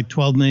gave me like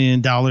 $12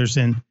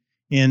 million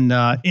in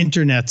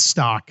internet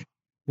stock,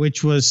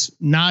 which was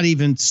not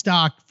even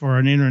stock for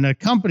an internet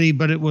company,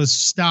 but it was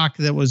stock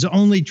that was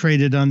only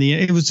traded on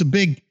it was a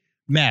big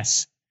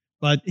mess.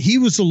 But he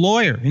was a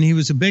lawyer, and he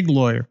was a big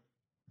lawyer,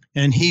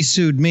 and he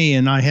sued me,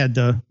 and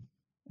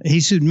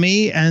he sued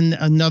me and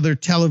another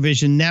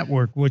television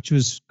network, which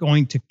was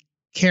going to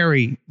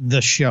carry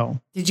the show.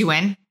 Did you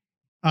win?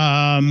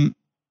 I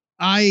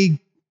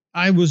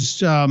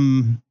was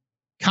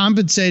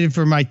compensated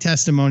for my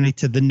testimony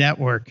to the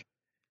network,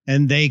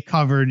 and they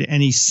covered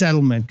any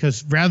settlement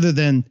because rather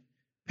than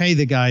pay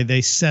the guy,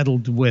 they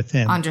settled with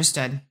him.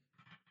 Understood.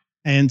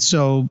 And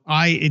so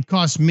it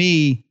cost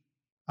me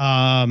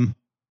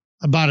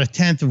about a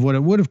tenth of what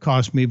it would have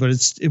cost me, but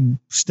it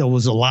still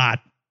was a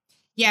lot.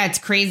 Yeah, it's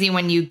crazy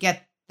when you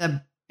get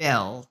the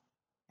bill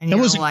and it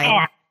was like, a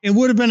car. It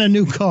would have been a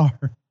new car.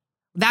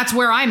 That's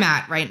where I'm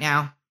at right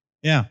now.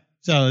 Yeah.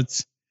 So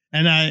it's,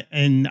 and I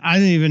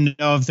don't even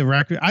know if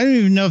I don't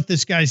even know if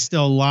this guy's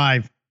still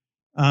alive.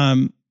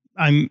 I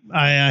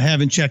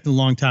haven't checked in a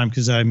long time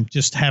because I'm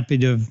just happy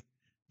to have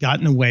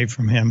gotten away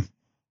from him.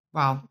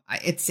 Wow.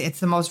 It's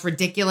the most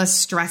ridiculous,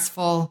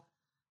 stressful,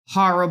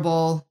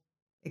 horrible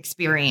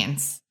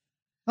experience.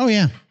 Oh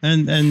yeah.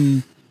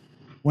 And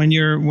when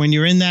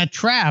you're in that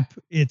trap,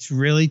 it's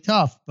really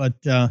tough. But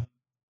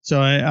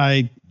so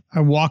I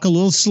walk a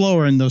little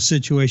slower in those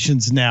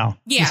situations now.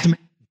 Yeah.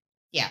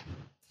 Yeah.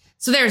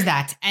 So there's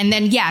that. And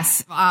then,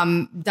 yes,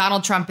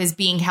 Donald Trump is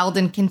being held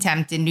in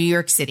contempt in New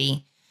York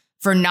City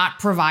for not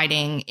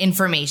providing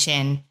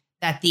information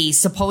that the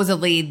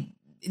supposedly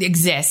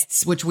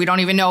exists, which we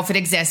don't even know if it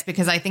exists,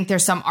 because I think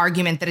there's some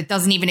argument that it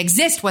doesn't even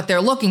exist what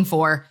they're looking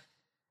for.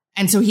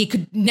 And so he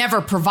could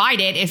never provide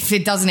it if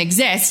it doesn't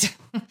exist.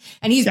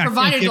 And he's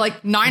provided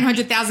like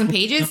 900,000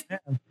 pages.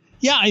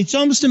 Yeah, it's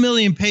almost 1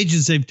 million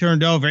pages they've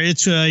turned over.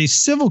 It's a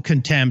civil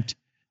contempt,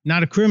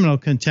 not a criminal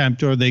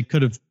contempt, or they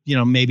could have,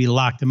 maybe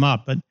locked him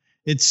up. But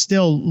it's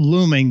still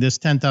looming, this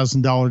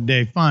 $10,000 a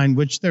day fine,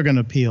 which they're going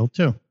to appeal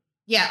too.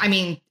 Yeah, I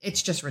mean,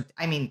 it's just,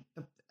 the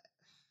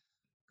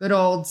good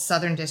old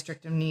Southern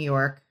District of New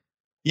York.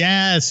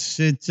 Yes,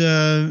 it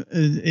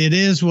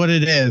is what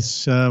it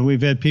is.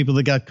 We've had people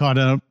that got caught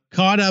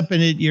up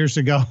in it years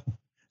ago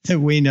that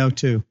we know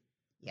too.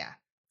 Yeah.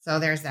 So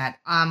there's that.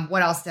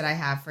 What else did I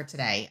have for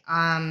today?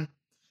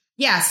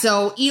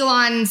 So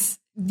Elon's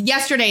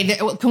yesterday.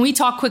 Can we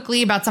talk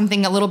quickly about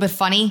something a little bit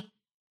funny?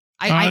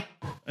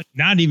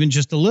 Not even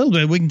just a little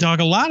bit. We can talk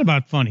a lot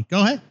about funny.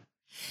 Go ahead.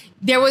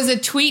 There was a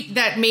tweet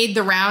that made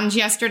the rounds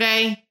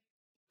yesterday.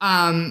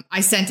 I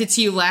sent it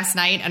to you last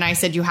night, and I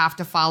said you have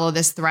to follow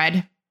this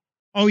thread.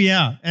 Oh,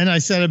 yeah. And I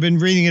said I've been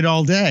reading it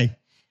all day.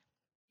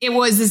 It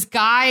was this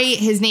guy.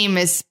 His name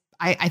is,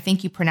 I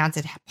think you pronounce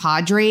it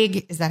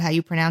Padraig. Is that how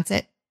you pronounce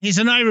it? He's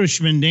an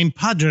Irishman named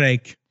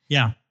Padraig.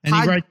 Yeah. And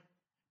he writes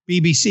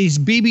BBC. He's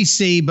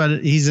BBC,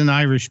 but he's an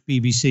Irish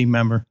BBC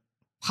member.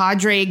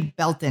 Padraig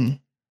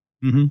Belton.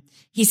 Mm-hmm.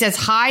 He says,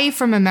 "Hi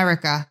from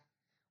America,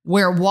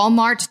 where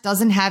Walmart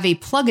doesn't have a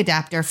plug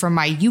adapter for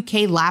my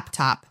UK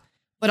laptop.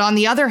 But on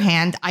the other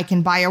hand, I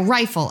can buy a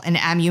rifle and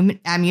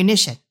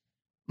ammunition.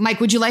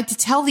 Mike, would you like to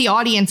tell the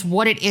audience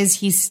what it is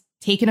he's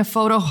taken a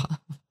photo of?"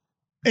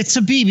 It's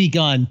a BB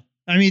gun.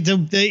 I mean,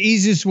 the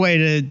easiest way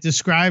to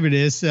describe it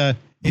is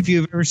if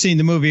you've ever seen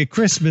the movie A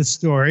Christmas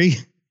Story,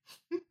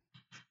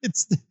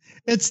 it's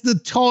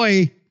the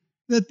toy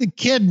that the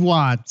kid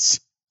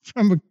wants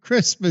from A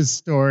Christmas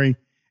Story.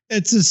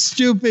 It's a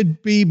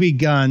stupid BB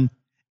gun,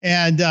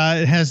 and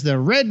it has the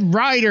Red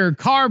Ryder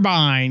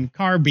carbine,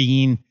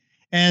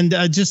 and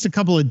just a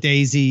couple of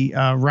Daisy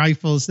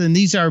rifles. And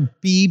these are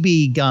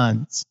BB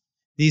guns.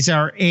 These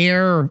are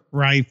air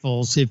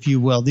rifles, if you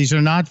will. These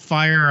are not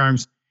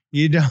firearms.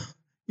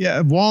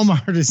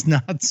 Walmart is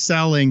not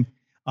selling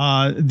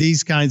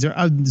these kinds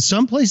of.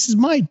 Some places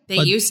might. They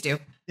used to.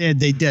 They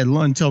did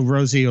until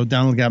Rosie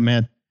O'Donnell got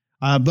mad.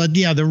 But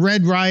yeah, the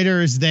Red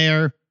Ryder is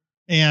there,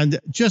 and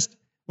just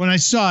when I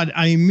saw it,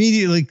 I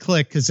immediately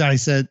clicked because I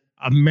said,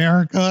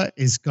 America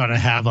is going to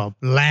have a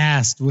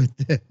blast with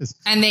this.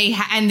 And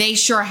they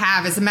sure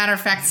have. As a matter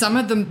of fact, some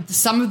of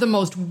the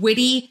most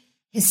witty,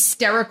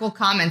 hysterical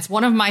comments.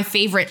 One of my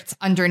favorites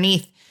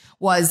underneath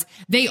was,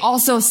 "They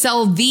also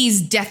sell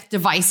these death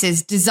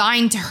devices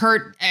designed to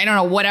hurt, I don't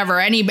know, whatever,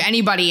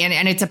 anybody.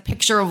 And it's a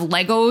picture of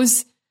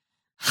Legos."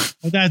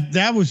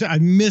 I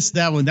missed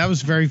that one. That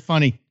was very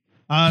funny.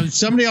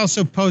 Somebody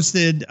also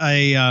posted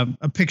a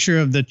picture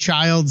of the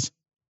child's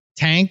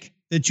tank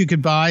that you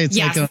could buy. It's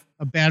like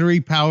a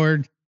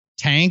battery-powered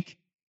tank.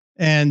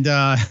 And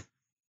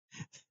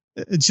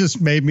it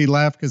just made me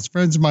laugh because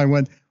friends of mine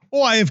went,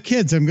 "Oh, I have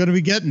kids. I'm going to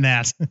be getting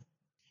that."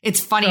 It's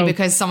funny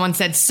because someone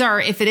said, "Sir,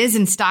 if it is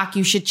in stock,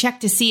 you should check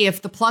to see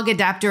if the plug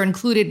adapter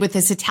included with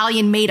this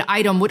Italian-made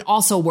item would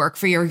also work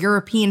for your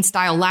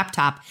European-style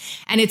laptop."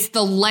 And it's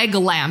the leg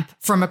lamp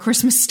from A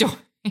Christmas Story.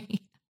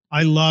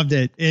 I loved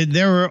it.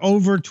 There were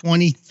over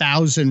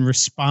 20,000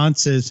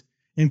 responses,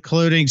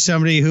 including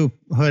somebody who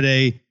put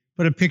a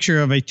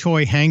picture of a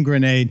toy hand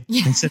grenade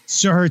and said,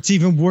 "Sir, it's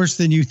even worse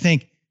than you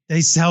think. They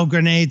sell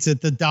grenades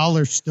at the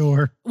dollar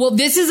store." Well,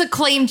 this is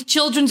acclaimed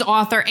children's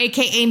author,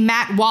 a.k.a.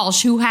 Matt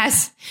Walsh, who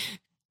has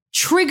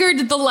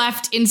triggered the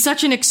left in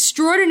such an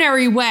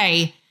extraordinary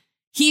way.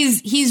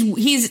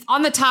 He's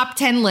on the top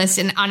 10 list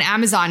on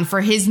Amazon for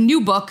his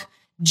new book,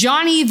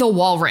 Johnny the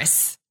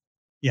Walrus.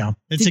 Yeah,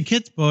 it's a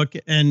kid's book,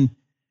 and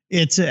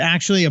it's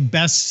actually a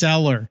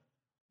bestseller.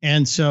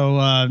 And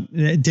so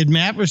did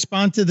Matt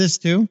respond to this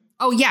too?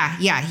 Oh,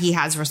 yeah, he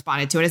has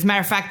responded to it. As a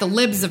matter of fact, the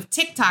Libs of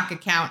TikTok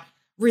account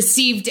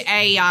received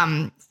a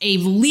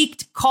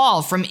leaked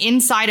call from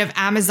inside of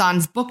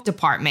Amazon's book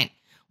department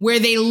where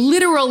they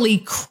literally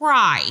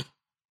cry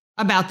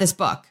about this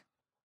book.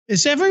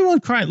 Is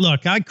everyone crying?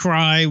 Look, I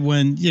cry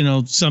when,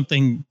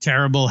 something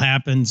terrible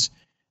happens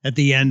at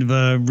the end of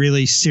a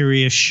really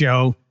serious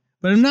show,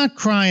 but I'm not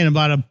crying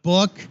about a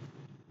book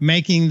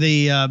making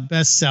the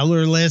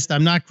bestseller list.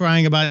 I'm not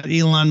crying about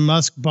Elon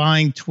Musk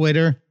buying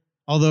Twitter,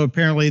 although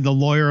apparently the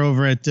lawyer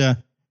over at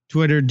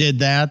Twitter did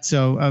that.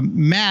 So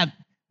Matt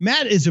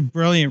is a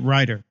brilliant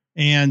writer,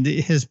 and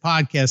his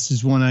podcast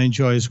is one I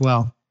enjoy as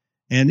well.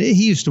 And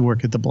he used to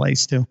work at The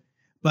Blaze too.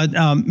 But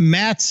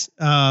Matt's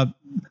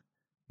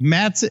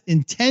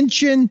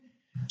intention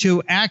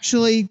to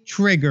actually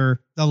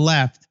trigger the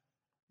left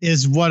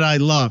is what I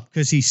love,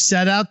 because he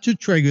set out to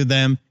trigger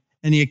them,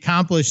 and he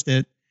accomplished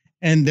it.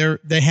 And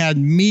they had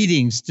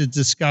meetings to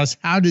discuss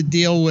how to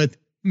deal with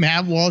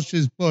Matt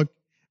Walsh's book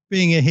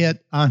being a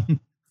hit on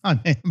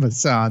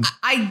Amazon.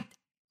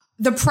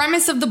 The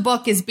premise of the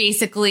book is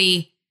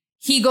basically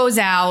he goes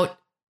out.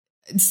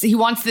 This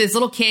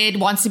little kid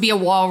wants to be a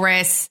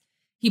walrus.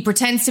 He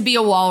pretends to be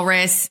a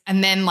walrus.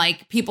 And then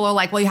like people are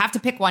like, well, you have to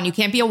pick one. You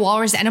can't be a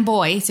walrus and a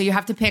boy. So you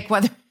have to pick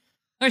whether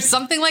or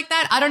something like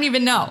that. I don't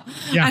even know.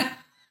 Yeah.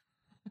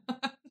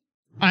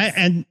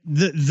 And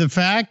the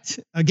fact,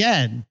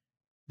 again,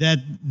 that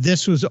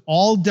this was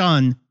all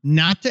done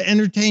not to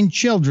entertain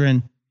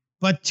children,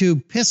 but to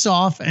piss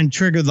off and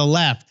trigger the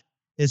left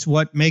is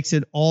what makes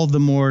it all the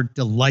more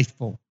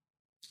delightful.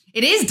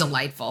 It is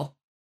delightful.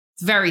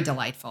 It's very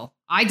delightful.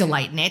 I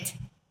delight in it.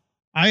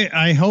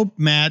 I hope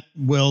Matt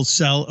will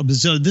sell a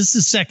bazillion. This is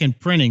the second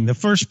printing. The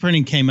first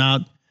printing came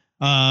out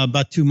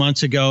about 2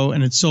 months ago,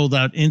 and it sold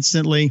out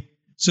instantly.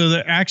 So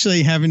they're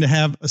actually having to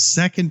have a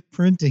second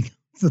printing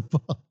of the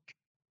book.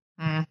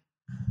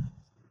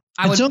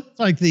 It's almost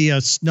like the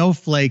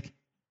snowflake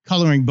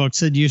coloring books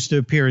that used to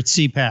appear at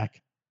CPAC.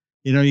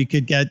 You know, you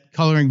could get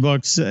coloring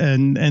books,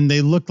 and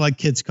they looked like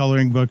kids'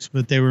 coloring books,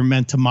 but they were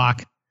meant to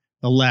mock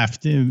the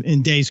left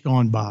in days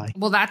gone by.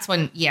 Well, that's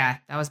when,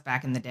 that was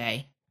back in the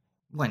day.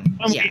 When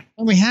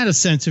we had a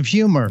sense of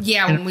humor.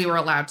 Yeah, when we were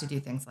allowed to do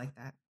things like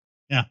that.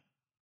 Yeah.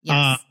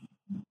 Yes.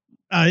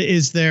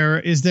 Is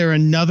there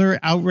another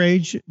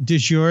outrage du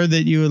jour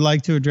that you would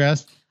like to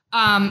address?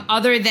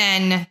 Other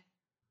than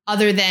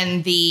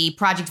the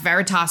Project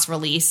Veritas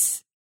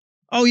release.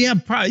 Oh yeah,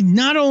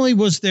 not only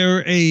was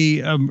there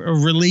a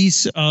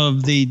release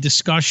of the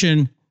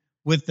discussion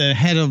with the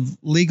head of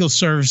legal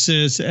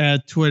services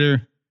at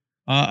Twitter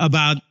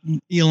about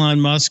Elon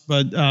Musk,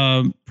 but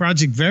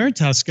Project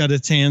Veritas got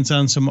its hands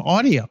on some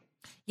audio.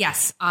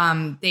 Yes,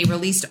 they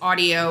released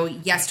audio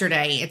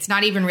yesterday. It's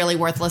not even really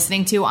worth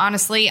listening to,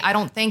 honestly. I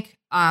don't think,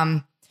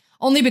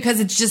 only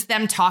because it's just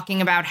them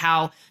talking about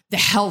how the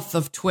health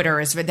of Twitter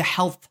is the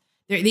health.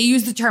 They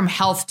use the term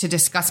health to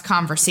discuss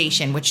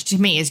conversation, which to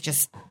me is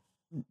just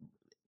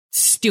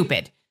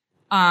stupid.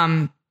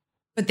 But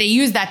they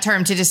use that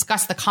term to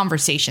discuss the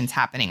conversations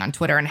happening on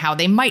Twitter and how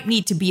they might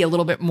need to be a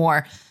little bit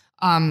more.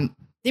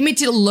 They need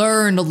to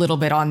learn a little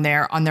bit on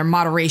their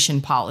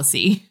moderation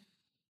policy.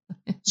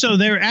 So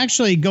they're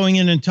actually going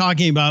in and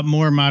talking about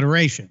more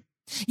moderation.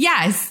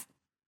 Yes.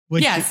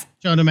 Which is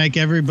trying to make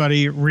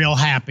everybody real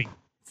happy.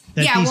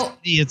 That these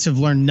idiots have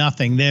learned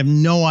nothing. They have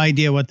no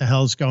idea what the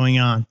hell's going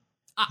on.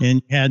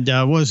 And had,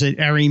 what was it,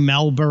 Ari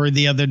Melber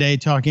the other day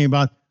talking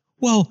about,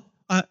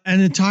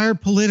 an entire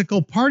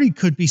political party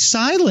could be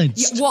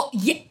silenced.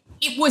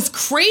 It was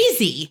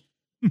crazy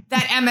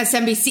that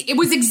MSNBC, it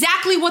was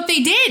exactly what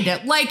they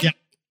did. Like,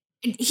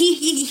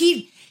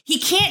 he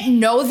can't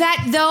know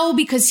that, though,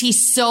 because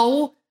he's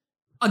so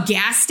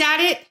aghast at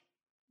it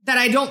that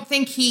I don't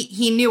think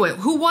he knew it.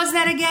 Who was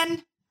that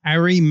again?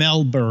 Ari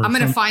Melber. I'm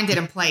going to find it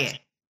and play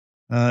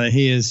it.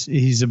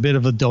 He's a bit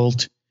of a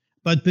dolt.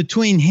 But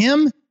between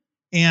him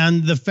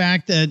and the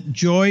fact that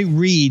Joy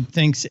Reid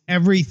thinks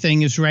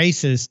everything is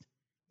racist,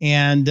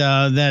 and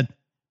that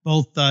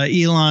both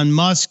Elon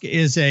Musk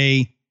is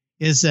an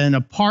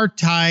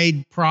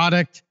apartheid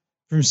product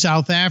from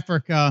South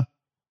Africa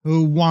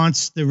who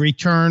wants the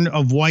return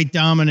of white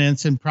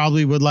dominance and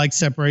probably would like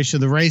separation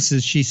of the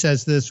races. She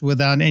says this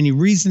without any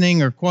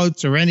reasoning or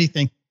quotes or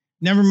anything.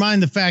 Never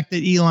mind the fact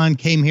that Elon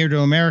came here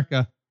to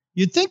America.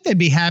 You'd think they'd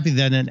be happy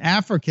that an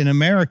African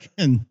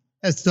American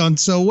has done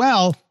so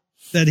well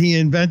that he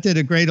invented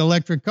a great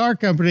electric car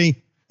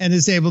company and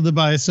is able to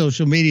buy a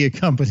social media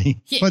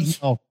company. But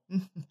no.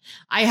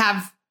 I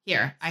have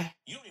here.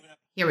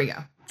 Here we go.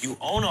 You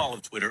own all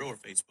of Twitter or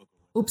Facebook.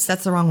 Oops,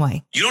 that's the wrong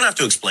way. You don't have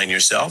to explain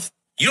yourself.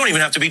 You don't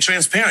even have to be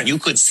transparent. You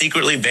could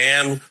secretly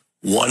ban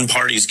one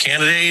party's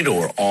candidate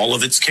or all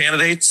of its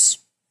candidates,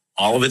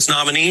 all of its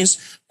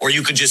nominees, or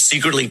you could just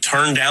secretly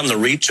turn down the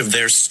reach of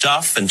their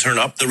stuff and turn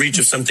up the reach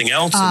of something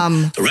else.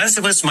 The rest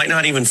of us might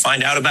not even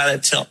find out about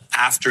it till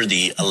after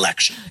the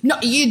election. No,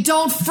 you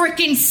don't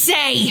frickin'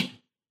 say.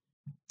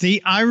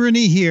 The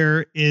irony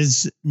here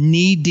is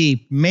knee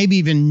deep, maybe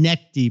even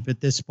neck deep at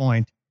this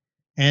point.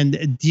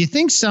 And do you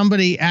think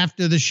somebody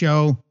after the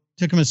show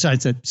took him aside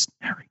and said,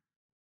 Harry,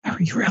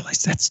 you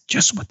realize that's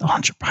just what the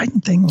Hunter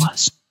Biden thing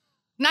was?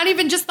 Not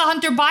even just the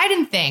Hunter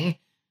Biden thing.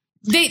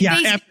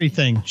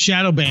 Everything.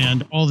 Shadow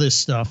banned, all this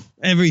stuff.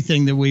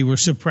 Everything that we were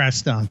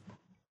suppressed on.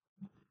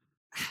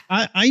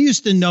 I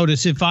used to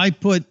notice if I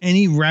put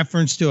any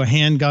reference to a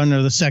handgun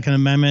or the Second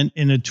Amendment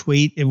in a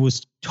tweet, it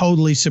was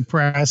totally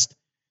suppressed.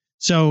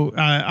 So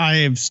I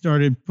have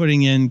started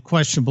putting in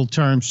questionable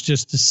terms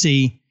just to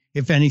see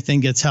if anything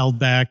gets held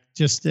back.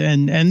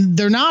 And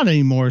they're not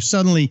anymore.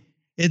 Suddenly,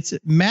 it's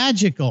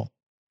magical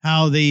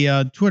how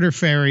the Twitter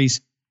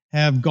fairies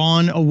have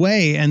gone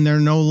away and they're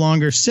no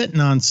longer sitting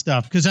on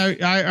stuff. Because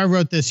I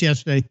wrote this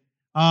yesterday.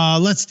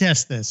 Let's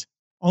test this.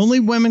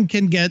 Only women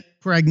can get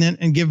pregnant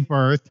and give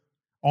birth.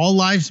 All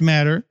lives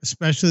matter,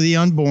 especially the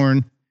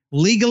unborn.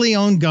 Legally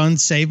owned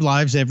guns save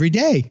lives every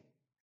day.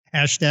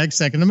 #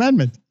 Second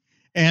Amendment.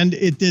 and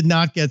it did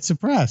not get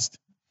suppressed.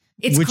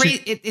 It's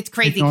crazy. It's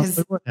crazy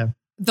because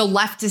the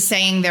left is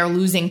saying they're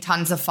losing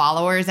tons of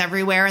followers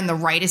everywhere, and the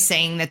right is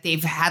saying that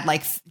they've had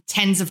like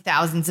tens of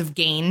thousands of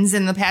gains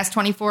in the past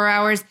 24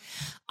 hours.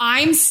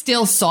 I'm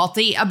still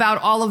salty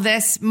about all of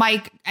this,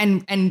 Mike,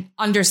 and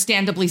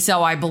understandably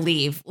so, I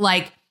believe.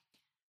 Like,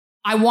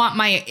 I want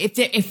my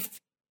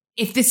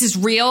if this is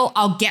real,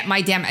 I'll get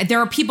my damn. There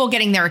are people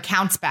getting their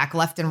accounts back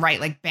left and right,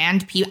 like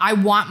banned people. I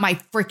want my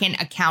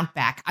freaking account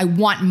back. I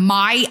want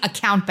my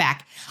account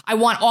back. I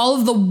want all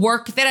of the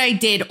work that I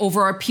did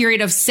over a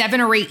period of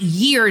 7 or 8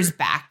 years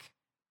back.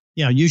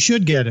 Yeah, you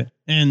should get it.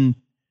 And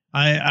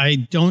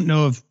I don't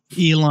know if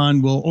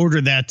Elon will order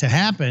that to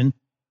happen,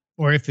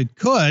 or if it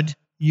could.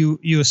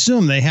 You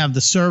assume they have the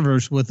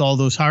servers with all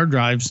those hard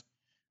drives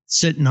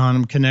sitting on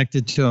them,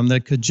 connected to them,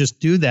 that could just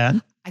do that.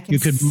 You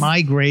could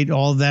migrate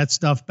all that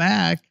stuff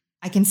back.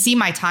 I can see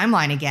my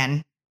timeline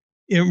again.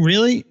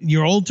 Really?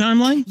 Your old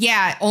timeline?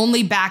 Yeah,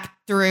 only back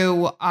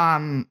through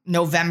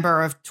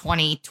November of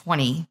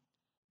 2020.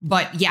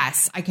 But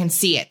yes, I can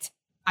see it.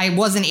 I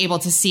wasn't able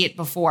to see it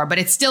before, but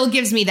it still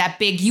gives me that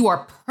big, you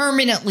are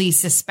permanently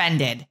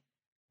suspended.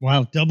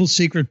 Wow, double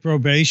secret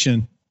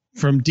probation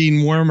from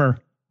Dean Wormer.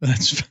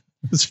 That's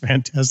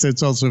fantastic.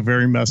 It's also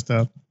very messed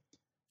up.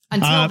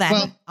 Until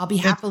then, I'll be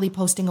happily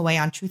posting away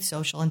on Truth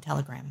Social and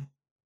Telegram.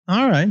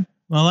 All right.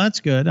 Well, that's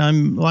good.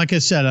 Like I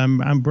said,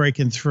 I'm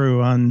breaking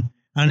through on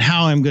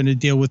how I'm going to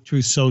deal with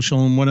Truth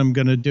Social and what I'm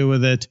going to do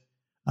with it.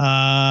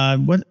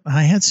 What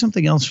I had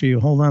something else for you.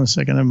 Hold on a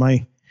second. On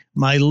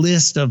my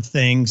list of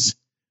things.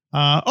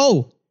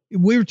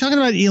 We were talking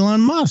about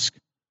Elon Musk,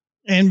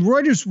 and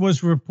Reuters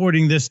was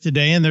reporting this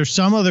today. And there's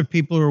some other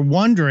people who are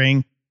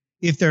wondering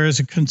if there is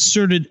a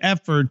concerted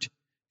effort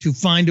to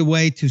find a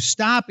way to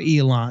stop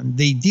Elon.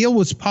 The deal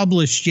was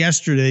published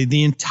yesterday,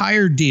 the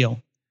entire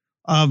deal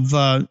of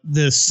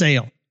the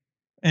sale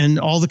and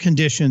all the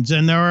conditions.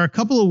 And there are a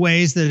couple of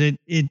ways that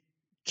it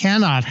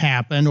cannot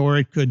happen, or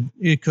it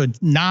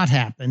could not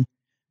happen,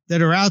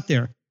 that are out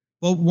there.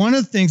 But one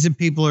of the things that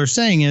people are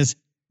saying is,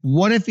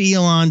 what if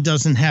Elon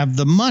doesn't have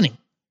the money?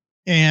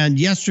 And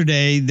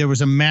yesterday there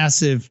was a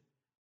massive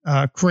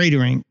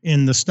cratering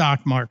in the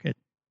stock market.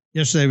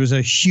 Yesterday was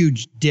a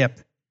huge dip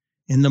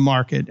in the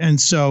market. And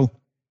so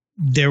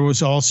there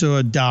was also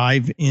a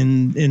dive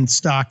in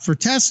stock for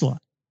Tesla.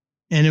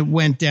 And it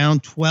went down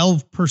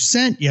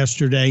 12%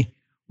 yesterday,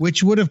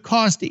 which would have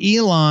cost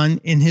Elon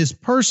in his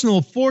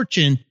personal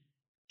fortune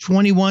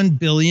 $21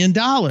 billion.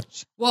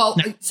 Well,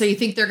 now, so you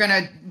think they're going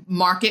to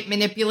market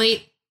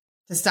manipulate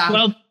to stop?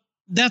 Well,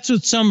 that's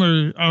what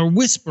some are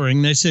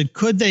whispering. They said,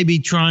 could they be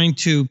trying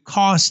to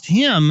cost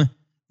him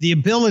the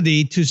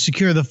ability to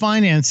secure the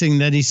financing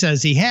that he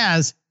says he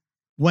has,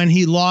 when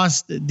he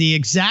lost the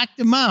exact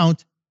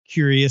amount,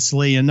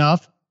 curiously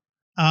enough,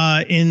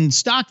 in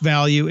stock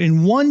value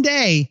in one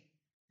day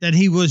that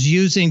he was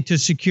using to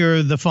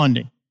secure the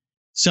funding.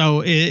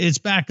 So it's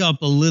back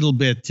up a little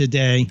bit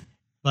today,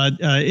 but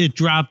it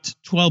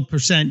dropped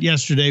 12%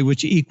 yesterday,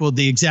 which equaled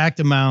the exact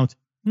amount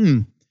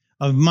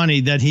of money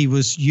that he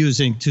was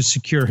using to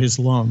secure his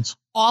loans.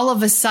 All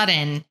of a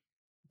sudden,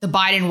 the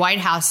Biden White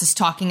House is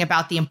talking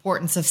about the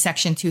importance of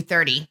Section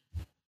 230.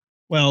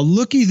 Well,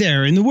 looky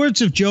there. In the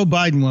words of Joe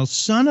Biden, well,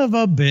 son of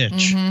a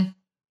bitch. Mm-hmm.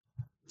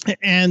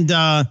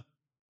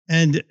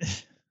 And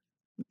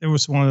there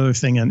was one other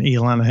thing on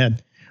Elon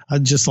I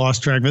just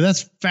lost track, but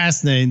that's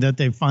fascinating that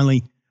they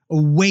finally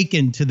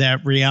awakened to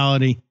that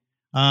reality.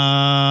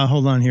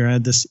 Hold on here. I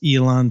had this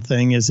Elon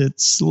thing. As it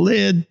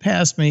slid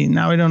past me.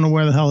 Now I don't know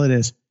where the hell it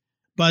is.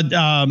 But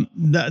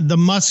the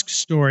Musk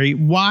story,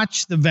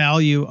 watch the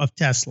value of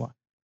Tesla,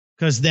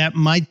 because that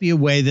might be a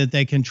way that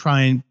they can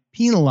try and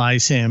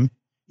penalize him.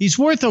 He's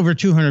worth over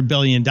 $200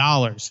 billion.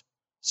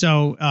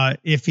 So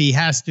if he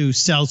has to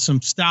sell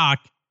some stock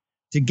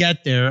to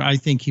get there, I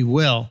think he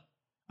will.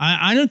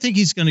 I don't think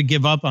he's going to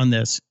give up on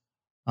this.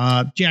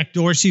 Jack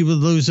Dorsey would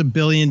lose $1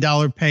 billion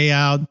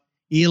payout.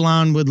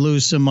 Elon would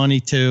lose some money,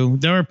 too.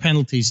 There are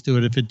penalties to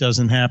it if it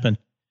doesn't happen.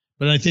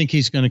 But I think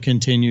he's going to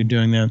continue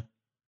doing that.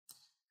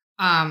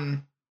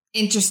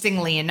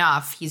 Interestingly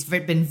enough, he's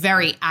been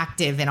very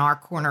active in our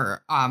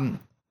corner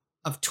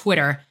of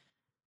Twitter.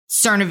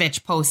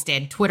 Cernovich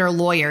posted, Twitter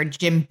lawyer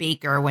Jim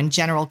Baker, when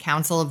general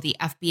counsel of the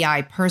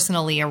FBI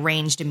personally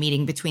arranged a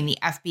meeting between the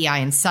FBI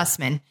and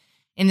Sussman.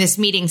 In this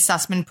meeting,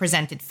 Sussman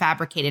presented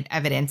fabricated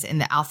evidence in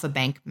the Alpha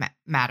Bank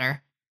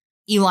matter.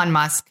 Elon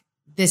Musk,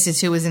 this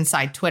is who was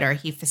inside Twitter.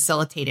 He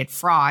facilitated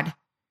fraud.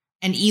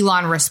 And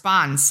Elon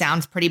responds,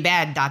 sounds pretty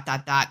bad, ...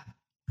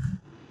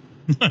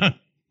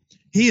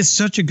 He is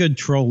such a good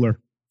troller,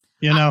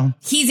 you know.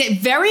 He's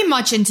very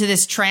much into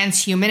this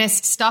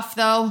transhumanist stuff,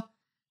 though.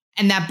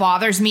 And that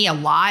bothers me a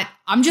lot.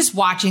 I'm just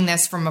watching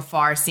this from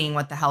afar, seeing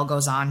what the hell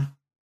goes on.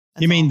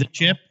 You mean the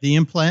chip, the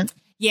implant?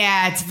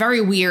 Yeah, it's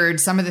very weird.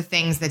 Some of the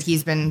things that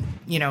he's been,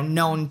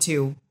 known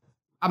to.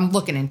 I'm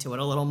looking into it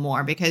a little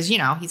more because, he's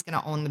going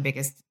to own the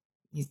biggest.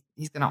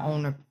 He's going to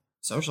own a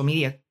social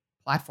media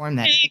platform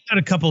that. You got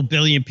a couple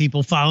billion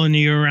people following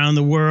you around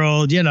the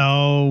world. You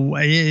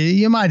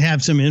might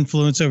have some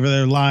influence over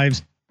their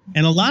lives.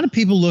 And a lot of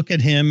people look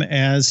at him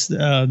as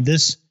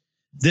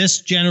this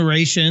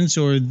generation's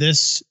or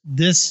this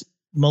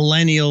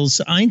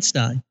millennial's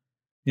Einstein,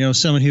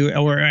 someone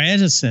or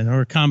Edison,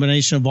 or a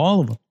combination of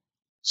all of them.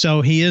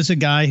 So he is a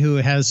guy who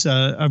has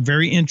a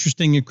very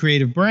interesting and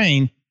creative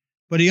brain,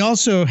 but he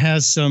also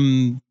has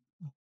some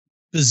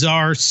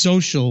bizarre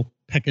social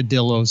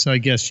peccadillos, I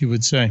guess you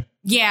would say.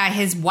 Yeah,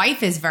 his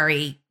wife is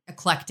very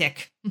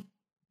eclectic.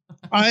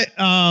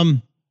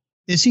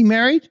 Is he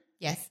married?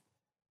 Yes.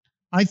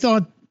 I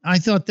thought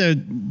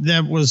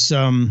that was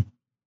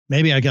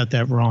maybe I got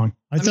that wrong.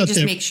 Let me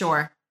just make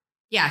sure.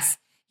 Yes,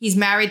 he's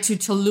married to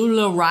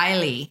Tallulah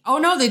Riley. Oh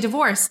no, they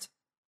divorced.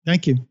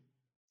 Thank you.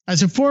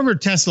 As a former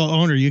Tesla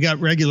owner, you got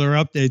regular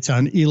updates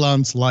on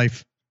Elon's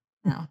life.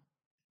 No.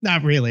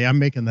 Not really. I'm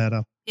making that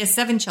up. He has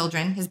 7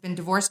 children, has been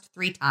divorced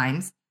 3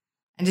 times,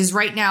 and is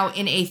right now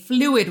in a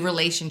fluid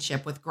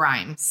relationship with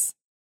Grimes.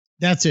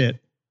 That's it.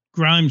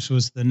 Grimes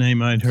was the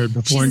name I'd heard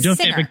before. She's and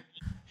a singer.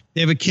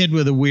 They have a kid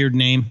with a weird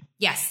name.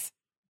 Yes.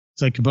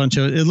 It's like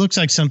it looks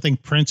like something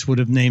Prince would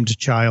have named a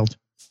child.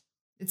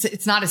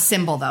 It's not a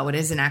symbol, though. It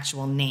is an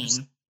actual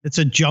name. It's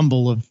a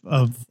jumble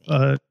of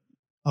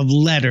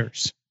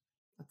letters.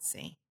 Let's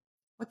see.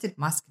 What did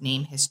Musk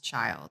name his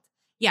child?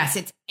 Yes,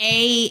 it's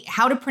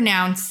how to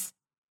pronounce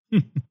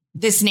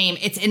this name.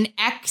 It's an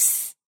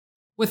X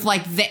with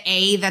like the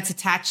A that's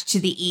attached to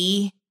the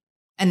E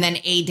and then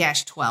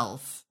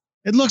A-12.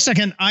 It looks like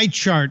an eye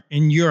chart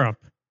in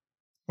Europe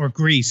or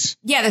Greece.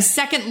 Yeah, the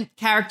second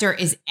character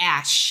is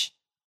Ash.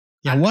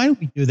 Yeah, why do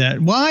we do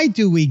that? Why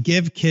do we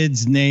give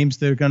kids names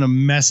that are going to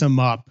mess them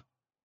up?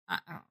 I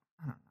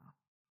don't know.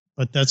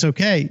 But that's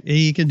okay.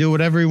 He can do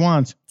whatever he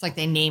wants. It's like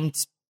they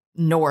named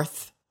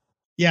North.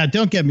 Yeah,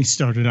 don't get me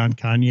started on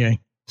Kanye.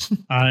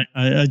 I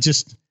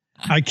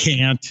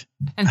can't.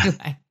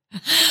 Anyway.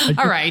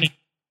 All right.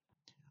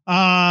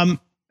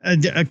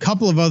 A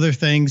couple of other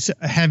things.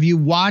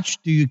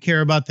 Do you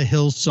care about the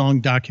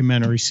Hillsong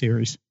documentary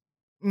series?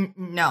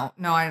 No,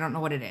 I don't know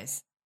what it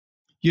is.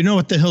 You know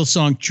what the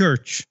Hillsong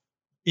Church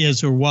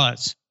is or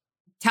was?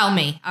 Tell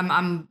me.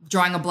 I'm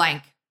drawing a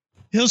blank.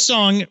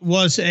 Hillsong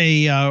was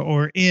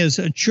is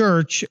a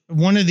church,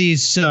 one of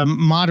these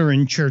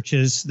modern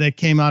churches that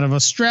came out of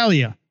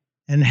Australia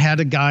and had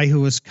a guy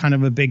who was kind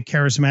of a big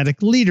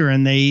charismatic leader.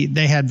 And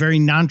they had very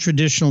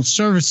non-traditional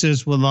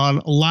services with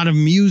a lot of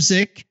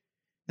music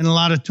and a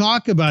lot of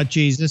talk about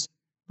Jesus.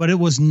 But it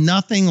was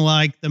nothing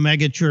like the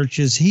mega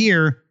churches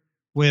here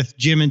with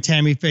Jim and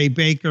Tammy Faye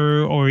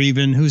Baker, or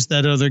even who's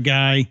that other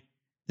guy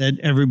that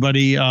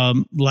everybody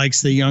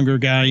likes, the younger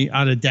guy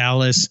out of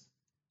Dallas.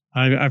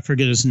 I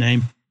forget his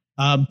name.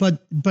 But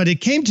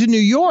it came to New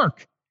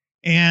York,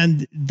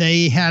 and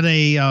they had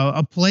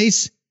a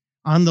place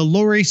on the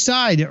Lower East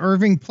Side,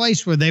 Irving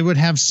Place, where they would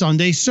have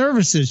Sunday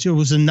services. It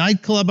was a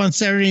nightclub on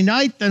Saturday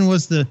night, then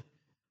was the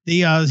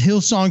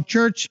Hillsong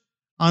Church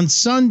on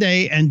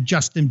Sunday, and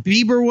Justin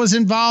Bieber was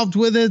involved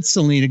with it.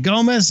 Selena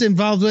Gomez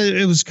involved with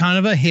it. It was kind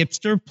of a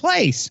hipster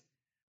place.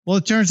 Well,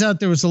 it turns out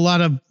there was a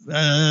lot of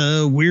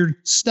weird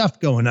stuff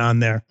going on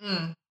there.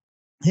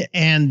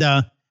 And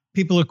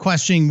people are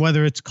questioning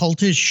whether it's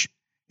cultish.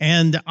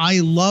 And I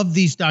love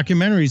these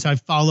documentaries. I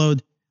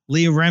followed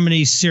Leah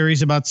Remini's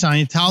series about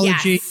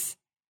Scientology. Yes.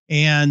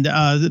 And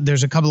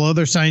there's a couple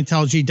other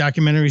Scientology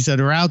documentaries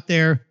that are out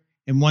there.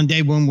 And one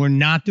day when we're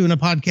not doing a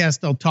podcast,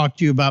 I'll talk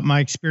to you about my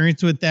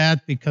experience with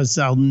that, because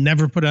I'll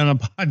never put on a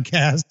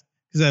podcast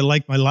because I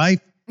like my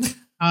life.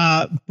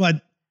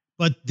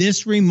 But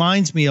this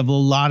reminds me of a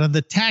lot of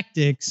the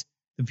tactics,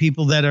 the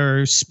people that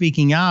are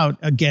speaking out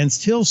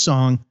against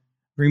Hillsong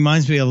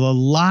reminds me of a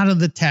lot of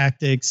the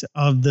tactics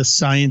of the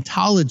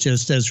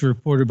Scientologists, as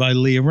reported by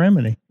Leah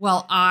Remini.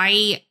 Well,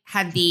 I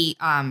had the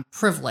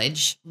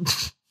privilege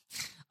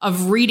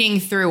of reading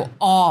through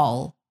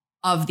all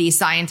of the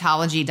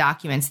Scientology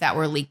documents that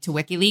were leaked to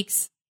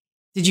WikiLeaks.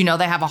 Did you know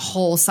they have a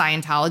whole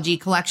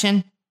Scientology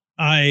collection?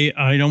 I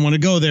don't want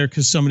to go there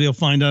because somebody will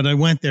find out I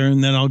went there,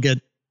 and then I'll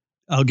get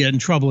in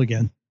trouble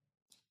again.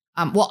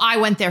 Well, I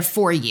went there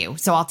for you,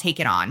 so I'll take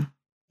it on.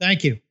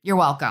 Thank you. You're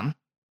welcome.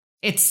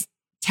 It's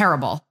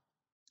terrible.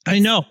 I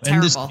know.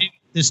 Terrible. And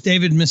this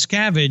David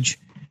Miscavige,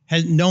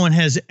 no one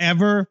has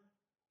ever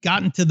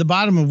gotten to the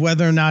bottom of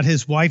whether or not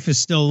his wife is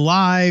still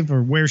alive,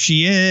 or where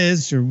she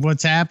is, or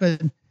what's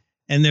happened.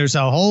 And there's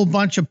a whole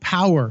bunch of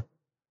power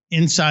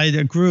inside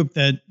a group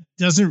that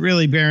doesn't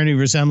really bear any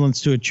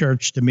resemblance to a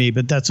church to me,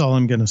 but that's all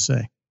I'm going to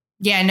say.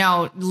 Yeah,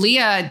 no,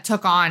 Leah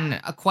took on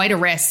quite a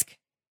risk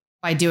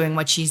by doing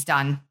what she's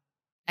done,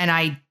 and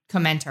I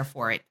commend her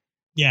for it.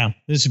 Yeah,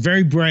 it's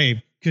very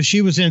brave, because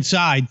she was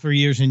inside for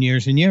years and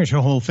years and years. Her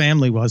whole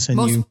family was.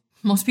 And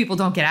most people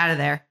don't get out of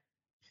there.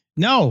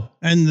 No,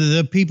 and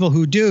the people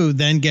who do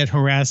then get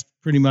harassed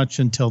pretty much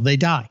until they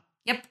die.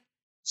 Yep.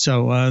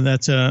 So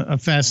that's a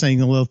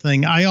fascinating little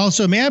thing.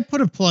 May I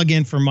put a plug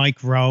in for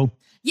Mike Rowe?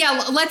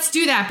 Yeah, let's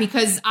do that,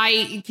 because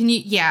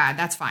yeah,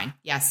 that's fine.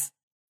 Yes.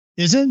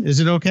 Is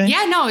it okay?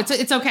 Yeah, no,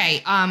 it's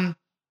okay.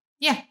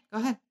 Yeah, go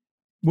ahead.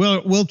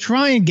 We'll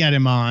try and get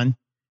him on.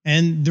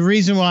 And the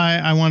reason why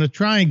I want to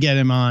try and get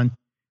him on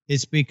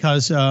is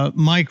because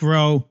Mike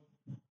Rowe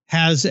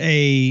has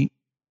a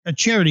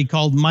charity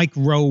called Mike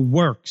Rowe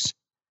Works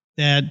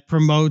that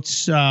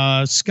promotes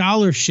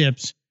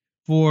scholarships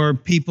for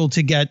people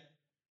to get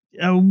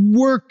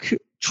work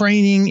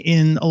training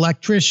in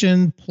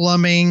electrician,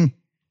 plumbing,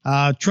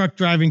 truck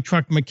driving,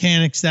 truck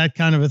mechanics, that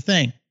kind of a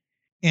thing.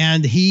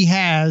 And he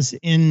has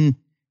in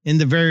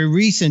the very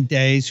recent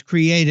days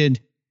created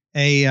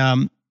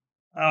a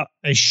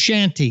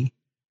shanty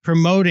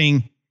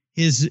promoting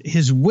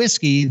his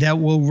whiskey that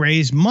will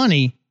raise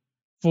money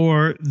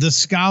for the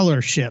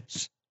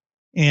scholarships.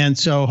 And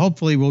so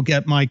hopefully we'll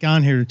get Mike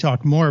on here to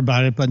talk more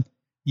about it. But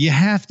you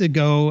have to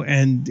go to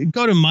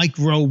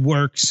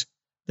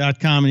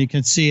MikeRoweWorks.com and you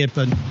can see it.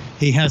 But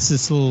he has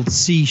this little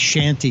sea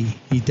shanty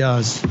he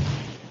does.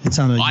 It's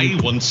on I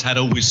once had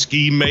a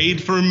whiskey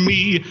made for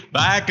me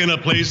back in a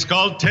place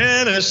called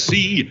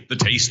Tennessee. The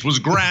taste was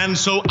grand,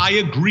 so I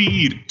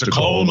agreed to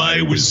call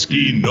my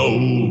whiskey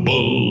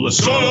Noble.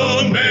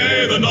 Soon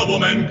may the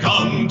noblemen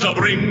come to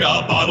bring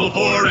a bottle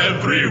for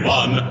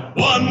everyone.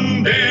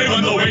 One day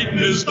when the waiting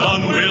is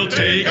done, we'll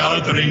take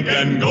our drink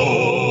and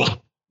go.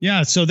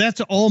 Yeah, so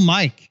that's all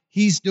Mike.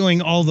 He's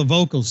doing all the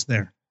vocals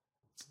there.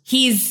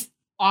 He's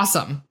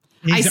awesome.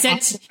 He's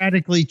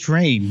automatically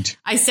trained.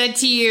 I said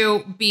to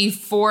you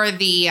before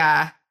the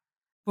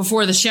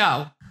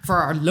show, for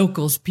our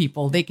locals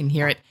people, they can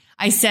hear it.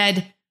 I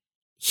said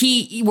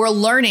we're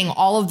learning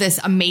all of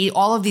this.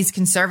 All of these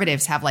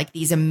conservatives have like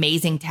these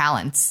amazing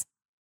talents.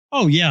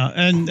 Oh yeah,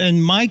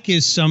 and Mike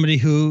is somebody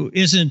who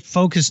isn't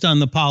focused on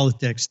the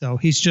politics, though.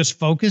 He's just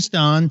focused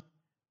on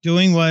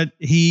doing what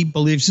he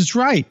believes is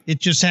right. It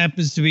just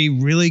happens to be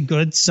really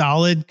good,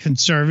 solid,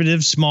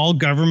 conservative, small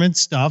government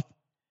stuff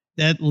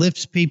that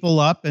lifts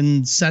people up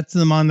and sets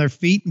them on their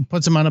feet and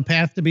puts them on a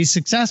path to be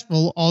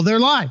successful all their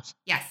lives.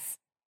 Yes.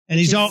 And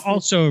he's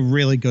also a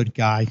really good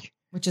guy.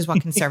 Which is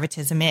what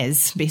conservatism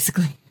is,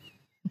 basically.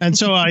 And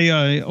so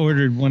I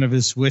ordered one of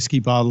his whiskey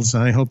bottles,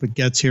 and I hope it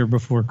gets here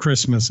before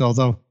Christmas,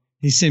 although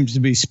he seems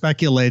to be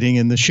speculating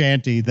in the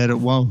shanty that it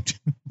won't.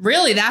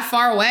 Really? That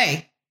far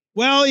away?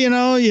 Well, you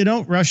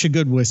don't rush a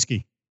good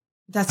whiskey.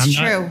 That's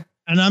true.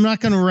 And I'm not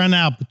going to run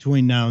out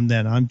between now and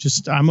then.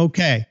 I'm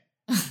okay.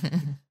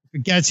 If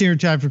it gets here in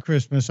time for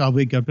Christmas, I'll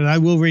be good. But I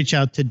will reach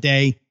out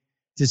today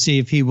to see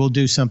if he will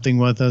do something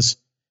with us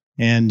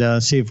and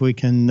see if we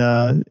can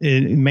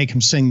make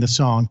him sing the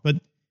song. But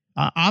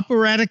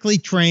operatically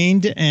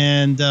trained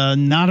and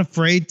not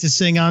afraid to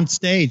sing on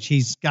stage.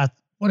 He's got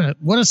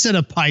what a set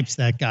of pipes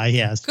that guy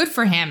has. Good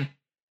for him.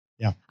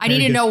 Yeah. I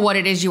need to know what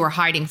it is you were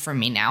hiding from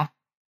me now.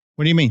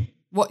 What do you mean?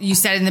 What you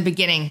said in the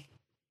beginning.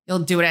 You'll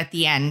do it at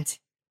the end.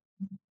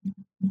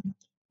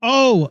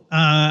 Oh,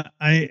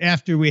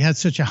 after we had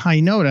such a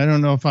high note, I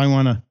don't know if I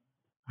want to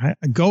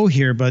go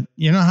here, but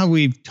you know how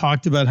we've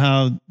talked about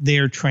how they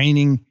are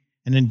training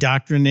and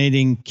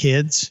indoctrinating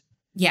kids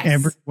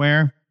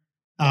everywhere?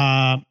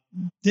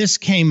 This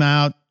came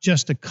out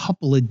just a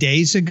couple of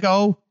days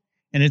ago,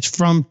 and it's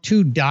from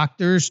two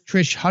doctors,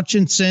 Trish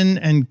Hutchinson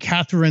and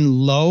Catherine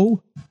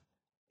Lowe.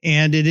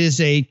 And it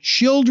is a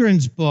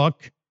children's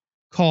book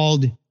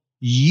called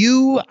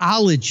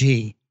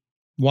Youology,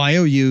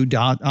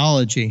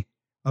 YOU.ology.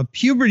 A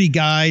puberty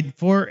guide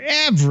for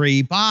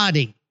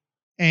everybody.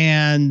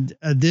 And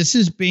this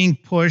is being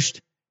pushed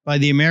by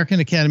the American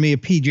Academy of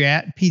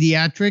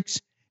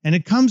Pediatrics. And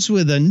it comes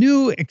with a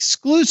new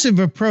exclusive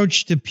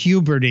approach to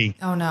puberty.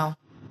 Oh, no.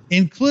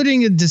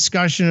 Including a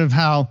discussion of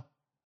how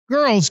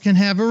girls can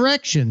have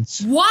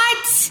erections.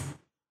 What?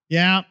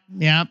 Yeah,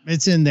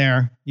 it's in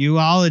there.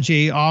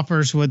 Youology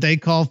offers what they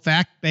call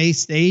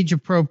fact-based,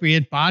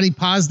 age-appropriate,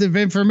 body-positive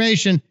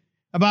information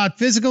about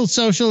physical,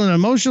 social, and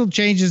emotional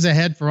changes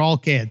ahead for all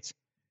kids.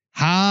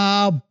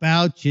 How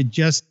about you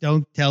just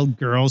don't tell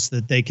girls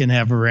that they can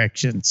have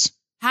erections?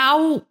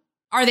 How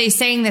are they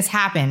saying this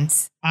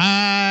happens?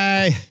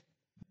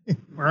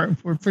 We're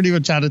pretty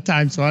much out of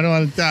time, so I don't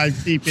want to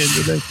dive deep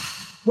into this.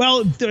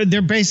 Well,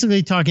 they're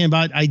basically talking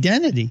about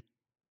identity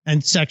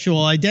and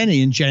sexual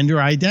identity and gender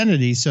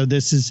identity. So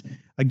this is,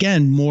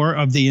 again, more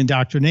of the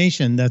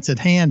indoctrination that's at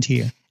hand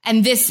here.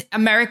 And this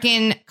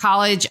American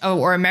College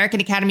or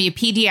American Academy of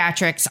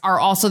Pediatrics are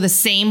also the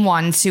same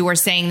ones who are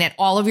saying that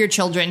all of your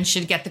children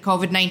should get the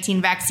COVID-19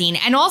 vaccine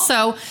and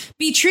also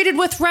be treated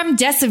with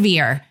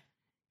remdesivir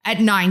at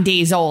 9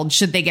 days old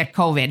should they get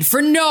COVID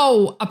for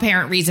no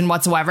apparent reason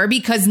whatsoever,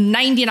 because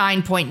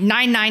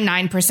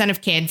 99.999%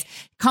 of kids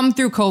come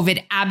through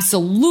COVID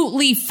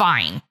absolutely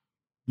fine.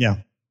 Yeah.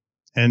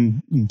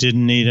 And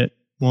didn't need it,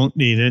 won't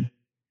need it.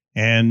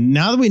 And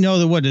now that we know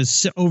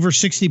that over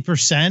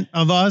 60%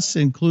 of us,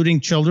 including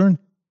children,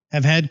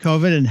 have had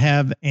COVID and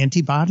have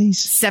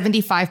antibodies.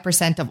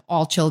 75% of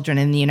all children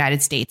in the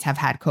United States have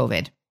had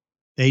COVID.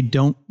 They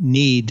don't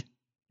need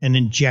an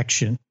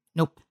injection.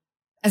 Nope.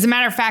 As a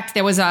matter of fact,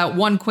 there was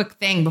one quick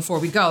thing before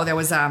we go. There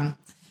was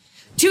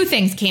two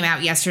things came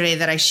out yesterday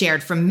that I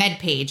shared from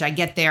MedPage. I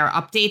get their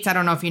updates. I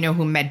don't know if you know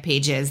who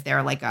MedPage is.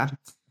 They're like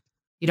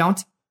you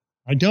don't?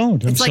 I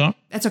don't. It's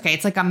that's okay.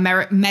 It's like a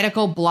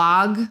medical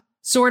blog,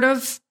 sort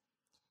of.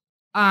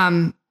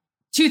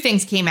 two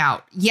things came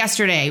out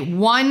yesterday.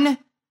 One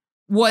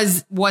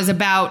was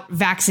about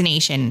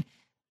vaccination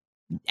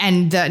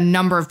and the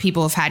number of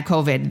people who've had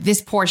COVID.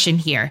 This portion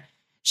here,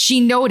 she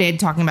noted,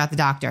 talking about the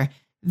doctor,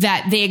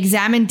 that they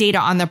examined data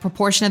on the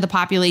proportion of the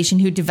population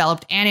who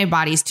developed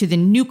antibodies to the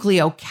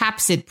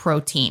nucleocapsid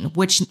protein,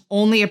 which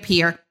only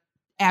appear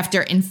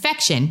after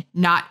infection,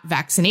 not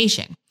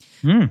vaccination.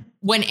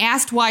 When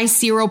asked why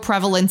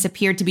seroprevalence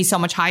appeared to be so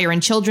much higher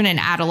in children and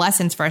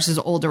adolescents versus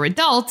older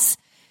adults,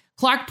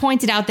 Clark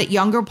pointed out that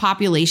younger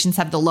populations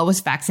have the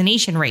lowest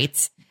vaccination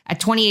rates at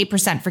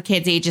 28% for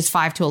kids ages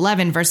 5 to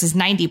 11 versus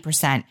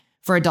 90%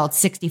 for adults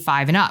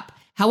 65 and up.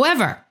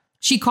 However,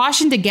 she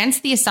cautioned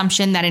against the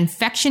assumption that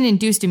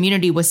infection-induced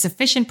immunity was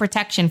sufficient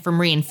protection from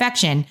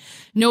reinfection,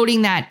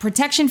 noting that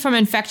protection from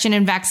infection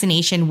and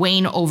vaccination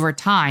wane over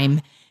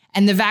time,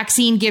 and the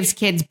vaccine gives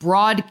kids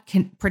broad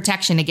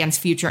protection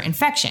against future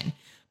infection.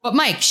 But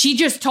Mike, she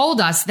just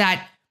told us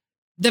that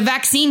the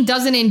vaccine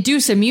doesn't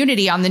induce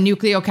immunity on the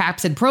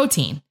nucleocapsid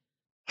protein.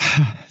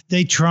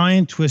 They try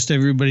and twist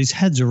everybody's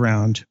heads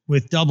around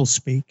with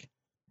doublespeak.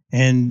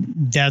 And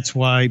that's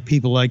why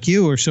people like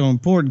you are so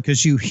important,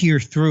 because you hear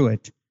through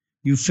it.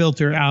 You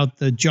filter out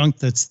the junk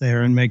that's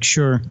there and make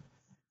sure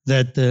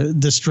that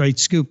the straight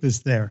scoop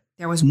is there.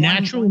 There was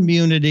natural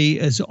immunity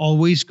is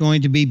always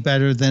going to be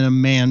better than a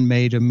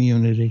man-made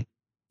immunity.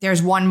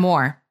 There's one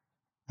more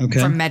from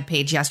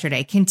MedPage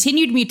yesterday.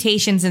 Continued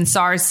mutations in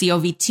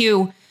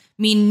SARS-CoV-2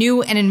 mean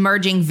new and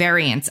emerging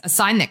variants, a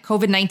sign that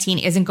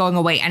COVID-19 isn't going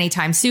away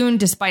anytime soon,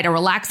 despite a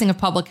relaxing of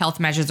public health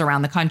measures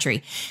around the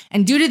country.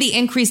 And due to the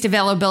increased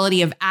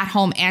availability of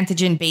at-home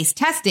antigen-based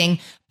testing,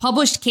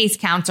 published case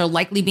counts are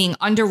likely being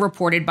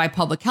underreported by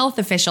public health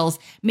officials,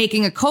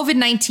 making a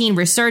COVID-19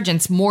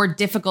 resurgence more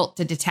difficult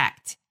to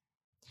detect.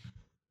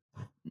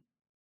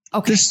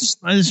 Okay. This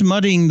is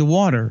muddying the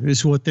water,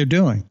 is what they're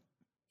doing.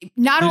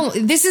 Not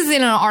only, this is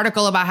in an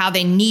article about how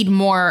they need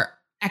more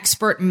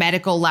expert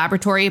medical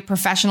laboratory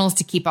professionals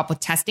to keep up with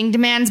testing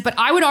demands. But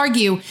I would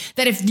argue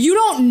that if you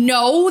don't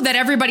know that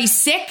everybody's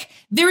sick,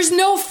 there's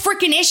no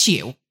freaking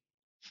issue.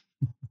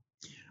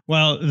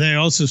 Well, they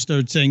also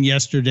started saying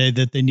yesterday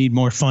that they need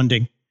more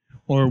funding,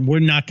 or we're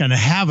not going to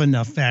have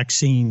enough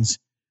vaccines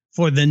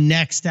for the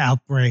next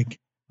outbreak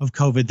of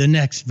COVID, the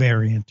next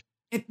variant.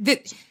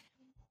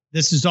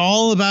 This is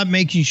all about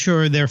making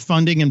sure their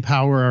funding and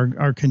power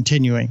are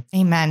continuing.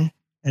 Amen.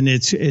 And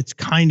it's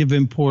kind of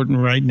important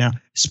right now.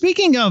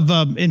 Speaking of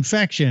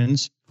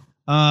infections,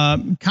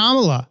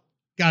 Kamala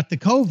got the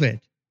COVID.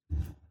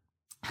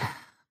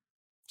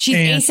 She's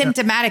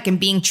asymptomatic and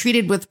being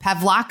treated with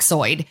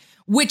Pevloxoid,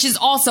 which is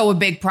also a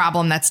big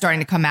problem that's starting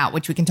to come out,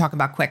 which we can talk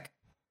about quick.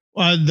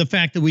 The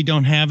fact that we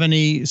don't have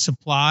any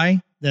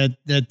supply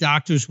that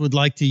doctors would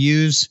like to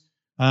use.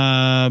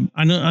 I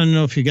don't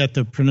know if you got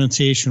the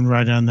pronunciation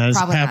right on that.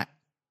 Probably not.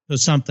 Or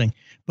something.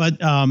 But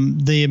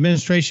the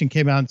administration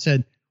came out and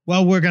said,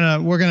 well, we're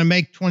gonna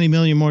make 20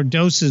 million more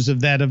doses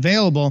of that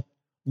available.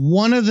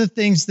 One of the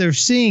things they're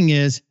seeing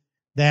is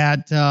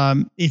that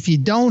if you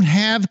don't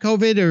have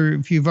COVID, or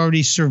if you've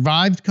already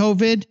survived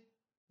COVID,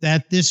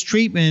 that this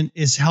treatment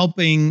is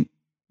helping,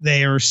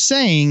 they are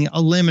saying,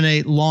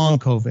 eliminate long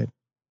COVID.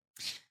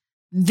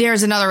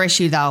 There's another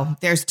issue, though.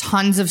 There's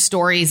tons of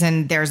stories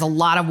and there's a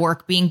lot of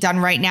work being done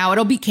right now.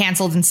 It'll be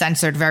canceled and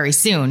censored very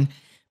soon.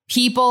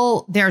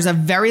 There's a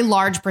very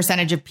large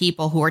percentage of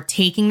people who are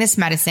taking this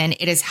medicine.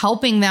 It is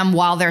helping them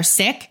while they're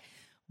sick,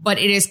 but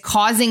it is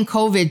causing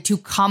COVID to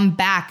come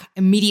back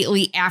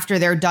immediately after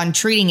they're done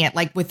treating it,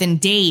 like within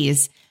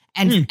days.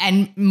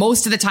 And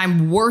most of the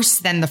time worse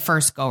than the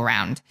first go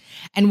round.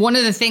 And one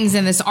of the things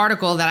in this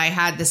article that I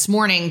had this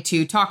morning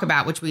to talk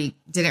about, which we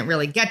didn't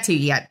really get to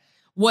yet,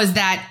 was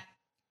that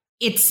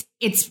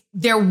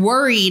they're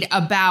worried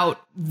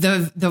about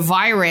the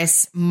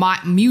virus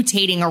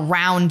mutating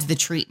around the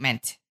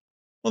treatment.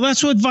 Well,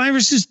 that's what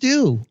viruses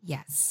do.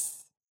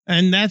 Yes.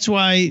 And that's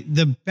why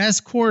the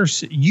best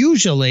course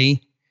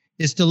usually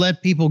is to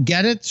let people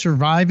get it,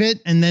 survive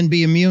it, and then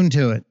be immune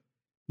to it.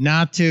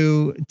 Not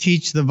to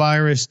teach the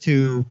virus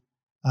to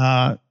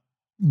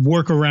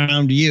work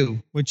around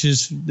you, which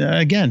is,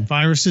 again,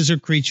 viruses are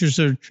creatures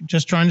that are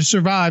just trying to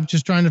survive,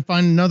 just trying to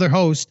find another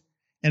host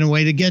and a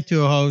way to get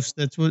to a host.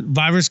 That's what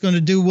virus going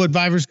to do, what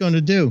virus going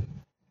to do.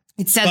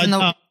 It says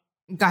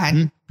go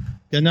ahead.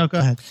 Yeah, no, go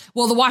ahead.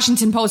 Well, the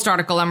Washington Post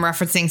article I'm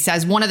referencing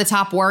says one of the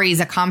top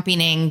worries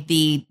accompanying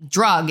the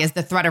drug is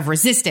the threat of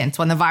resistance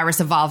when the virus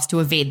evolves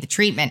to evade the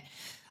treatment.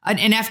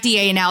 An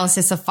FDA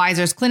analysis of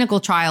Pfizer's clinical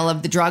trial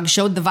of the drug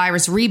showed the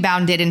virus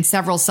rebounded in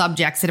several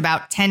subjects at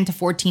about 10 to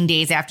 14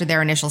 days after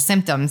their initial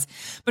symptoms,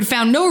 but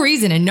found no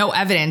reason and no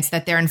evidence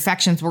that their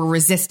infections were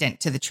resistant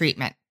to the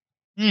treatment.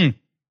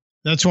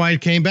 That's why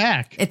it came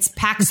back. It's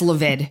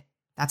Paxlovid.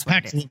 That's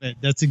what it is.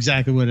 That's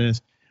exactly what it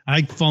is.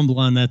 I fumble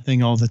on that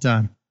thing all the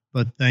time,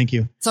 but thank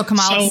you. So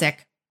Kamala's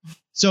sick.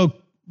 So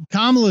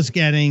Kamala's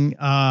getting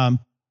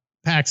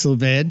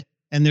Paxlovid.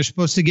 And they're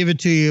supposed to give it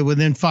to you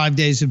within 5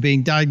 days of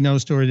being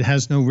diagnosed, or it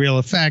has no real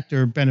effect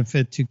or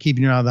benefit to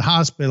keeping you out of the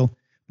hospital.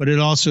 But it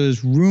also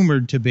is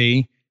rumored to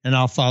be, and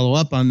I'll follow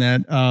up on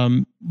that,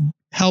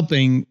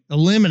 helping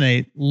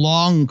eliminate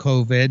long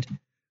COVID.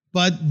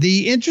 But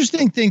the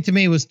interesting thing to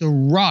me was the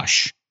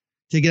rush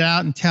to get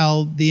out and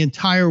tell the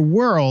entire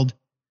world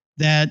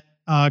that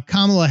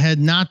Kamala had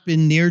not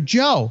been near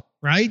Joe,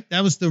 right?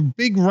 That was the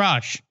big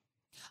rush,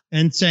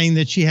 and saying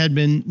that she had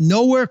been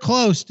nowhere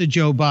close to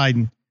Joe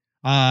Biden.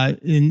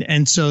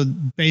 And so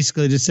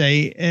basically to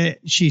say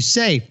she's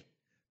safe.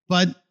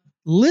 But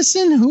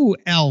listen who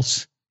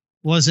else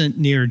wasn't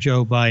near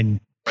Joe Biden.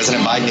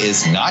 President Biden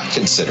is not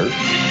considered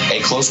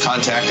a close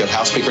contact of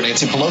House Speaker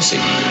Nancy Pelosi,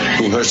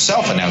 who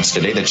herself announced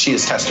today that she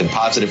has tested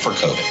positive for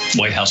COVID.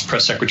 White House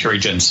Press Secretary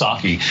Jen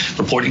Psaki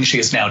reporting she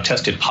has now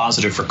tested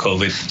positive for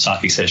COVID.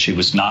 Psaki says she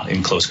was not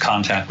in close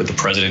contact with the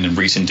president in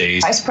recent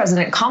days. Vice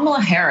President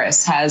Kamala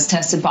Harris has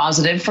tested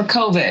positive for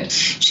COVID.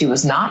 She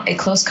was not a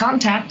close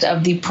contact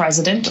of the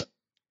president.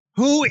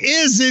 Who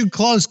is in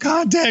close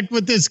contact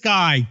with this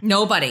guy?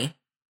 Nobody.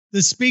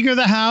 The Speaker of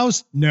the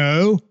House?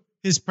 No.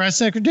 His press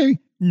secretary?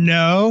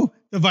 No.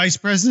 The vice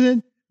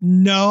president?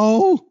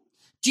 No.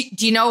 Do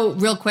you know,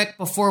 real quick,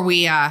 before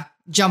we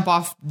jump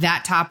off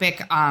that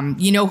topic,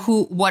 you know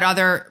what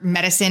other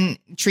medicine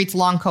treats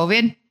long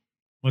COVID?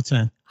 What's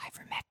that?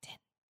 Ivermectin.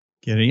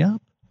 Giddy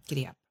up.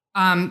 Giddy up.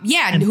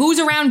 Yeah. And who's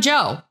around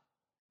Joe?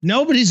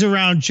 Nobody's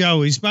around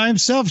Joe. He's by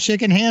himself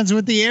shaking hands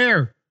with the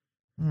air.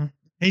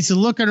 He's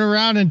looking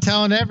around and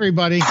telling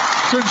everybody.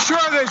 To ensure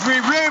that we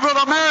rebuild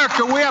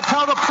America, we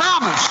upheld a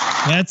promise.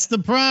 That's the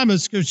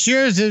promise. To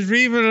ensure that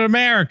we rebuild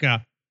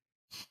America.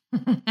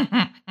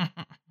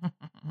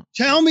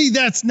 Tell me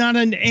that's not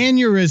an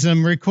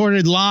aneurysm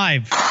recorded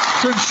live.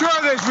 To ensure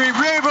that we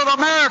rebuild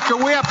America,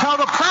 we upheld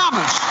a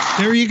promise.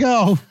 There you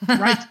go.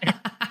 Right there.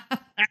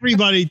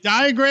 Everybody,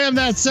 diagram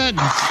that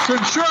sentence. To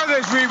ensure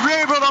that we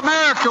rebuild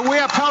America, we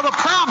upheld a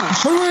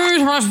promise.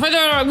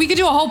 We could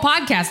do a whole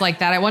podcast like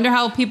that. I wonder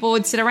how people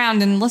would sit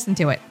around and listen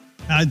to it.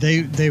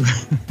 They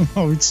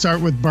would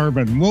start with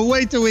bourbon. We'll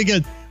wait till we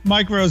get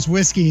Mike Rose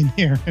whiskey in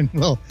here, and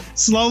we'll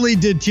slowly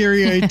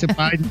deteriorate to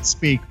Biden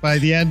speak by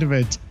the end of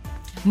it.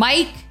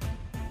 Mike?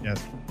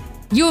 Yes.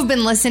 You have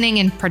been listening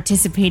and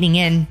participating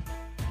in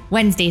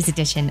Wednesday's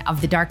edition of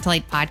the Dark to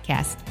Light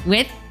podcast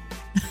with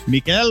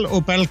Miguel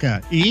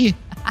Opelka.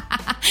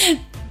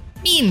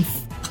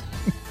 Means.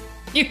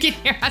 You can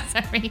hear us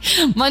every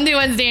Monday,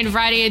 Wednesday, and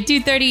Friday at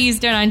 2:30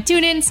 Eastern on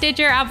TuneIn,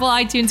 Stitcher, Apple,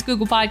 iTunes,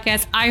 Google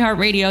Podcasts,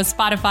 iHeartRadio,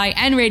 Spotify,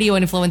 and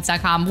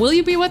RadioInfluence.com. Will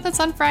you be with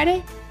us on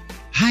Friday?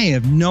 I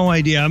have no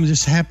idea. I'm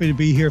just happy to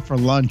be here for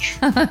lunch.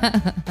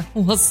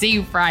 We'll see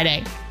you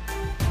Friday.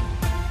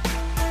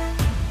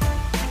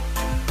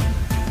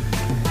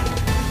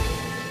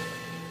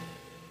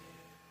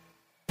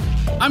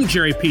 I'm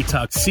Jerry P.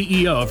 Tuck,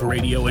 CEO of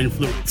Radio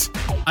Influence.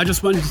 I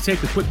just wanted to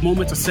take a quick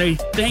moment to say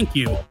thank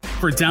you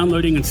for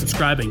downloading and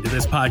subscribing to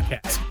this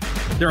podcast.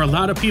 There are a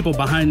lot of people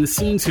behind the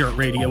scenes here at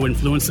Radio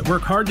Influence that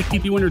work hard to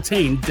keep you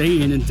entertained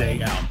day in and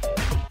day out.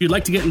 If you'd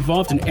like to get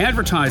involved and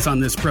advertise on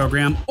this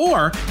program,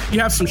 or you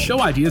have some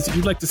show ideas that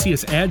you'd like to see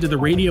us add to the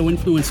Radio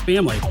Influence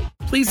family,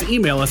 please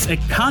email us at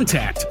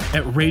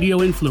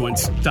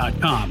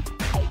contact@radioinfluence.com.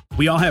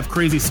 We all have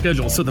crazy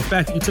schedules, so the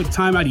fact that you took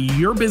time out of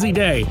your busy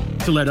day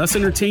to let us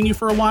entertain you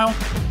for a while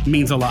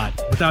means a lot.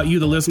 Without you,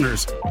 the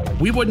listeners,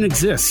 we wouldn't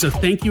exist, so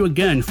thank you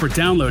again for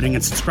downloading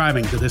and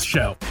subscribing to this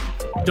show.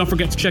 Don't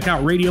forget to check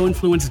out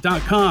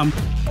RadioInfluence.com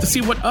to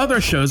see what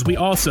other shows we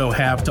also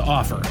have to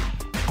offer.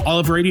 All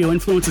of Radio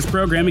Influence's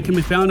programming can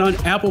be found on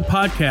Apple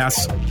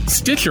Podcasts,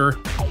 Stitcher,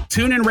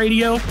 TuneIn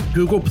Radio,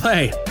 Google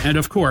Play, and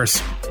of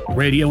course,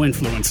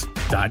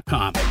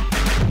 RadioInfluence.com.